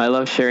 I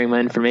love sharing my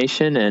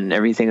information and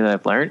everything that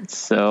I've learned.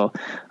 So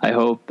I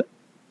hope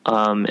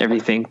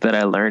everything that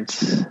I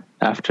learned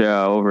after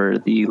over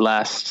the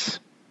last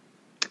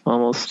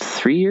almost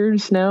 3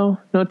 years now,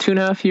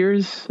 2.5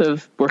 years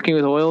of working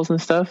with oils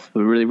and stuff, it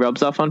really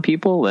rubs off on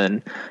people,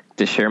 and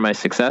to share my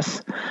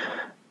success.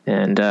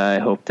 And I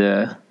hope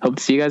to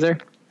see you guys there.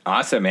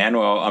 Awesome, man.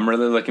 Well, I'm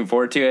really looking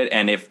forward to it.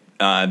 And if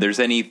there's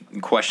any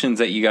questions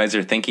that you guys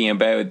are thinking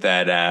about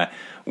that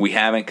we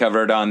haven't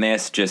covered on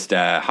this, just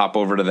hop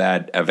over to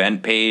that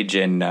event page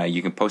and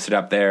you can post it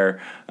up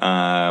there.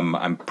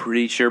 I'm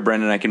pretty sure,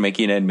 Brendan, I can make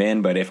you an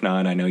admin, but if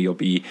not, I know you'll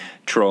be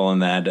trolling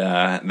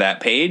that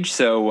page.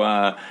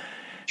 So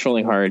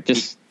trolling hard.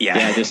 Just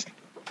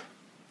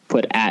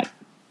put at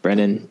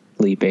Brendan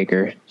Lee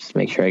Baker. Just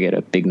make sure I get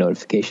a big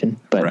notification.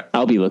 But right.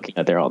 I'll be looking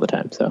at there all the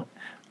time. So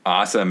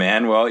awesome,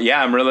 man. Well,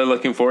 yeah, I'm really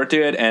looking forward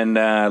to it, and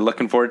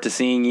looking forward to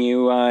seeing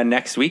you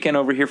next weekend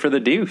over here for the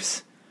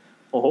Deuce.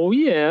 Oh,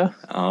 yeah.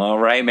 All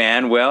right,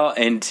 man. Well,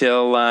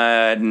 until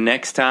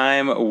next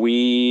time, there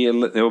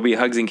will be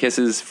hugs and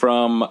kisses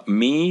from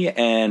me,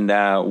 and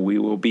we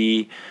will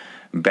be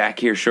back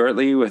here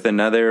shortly with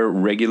another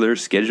regular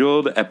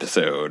scheduled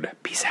episode.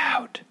 Peace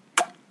out.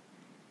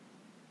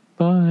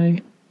 Bye.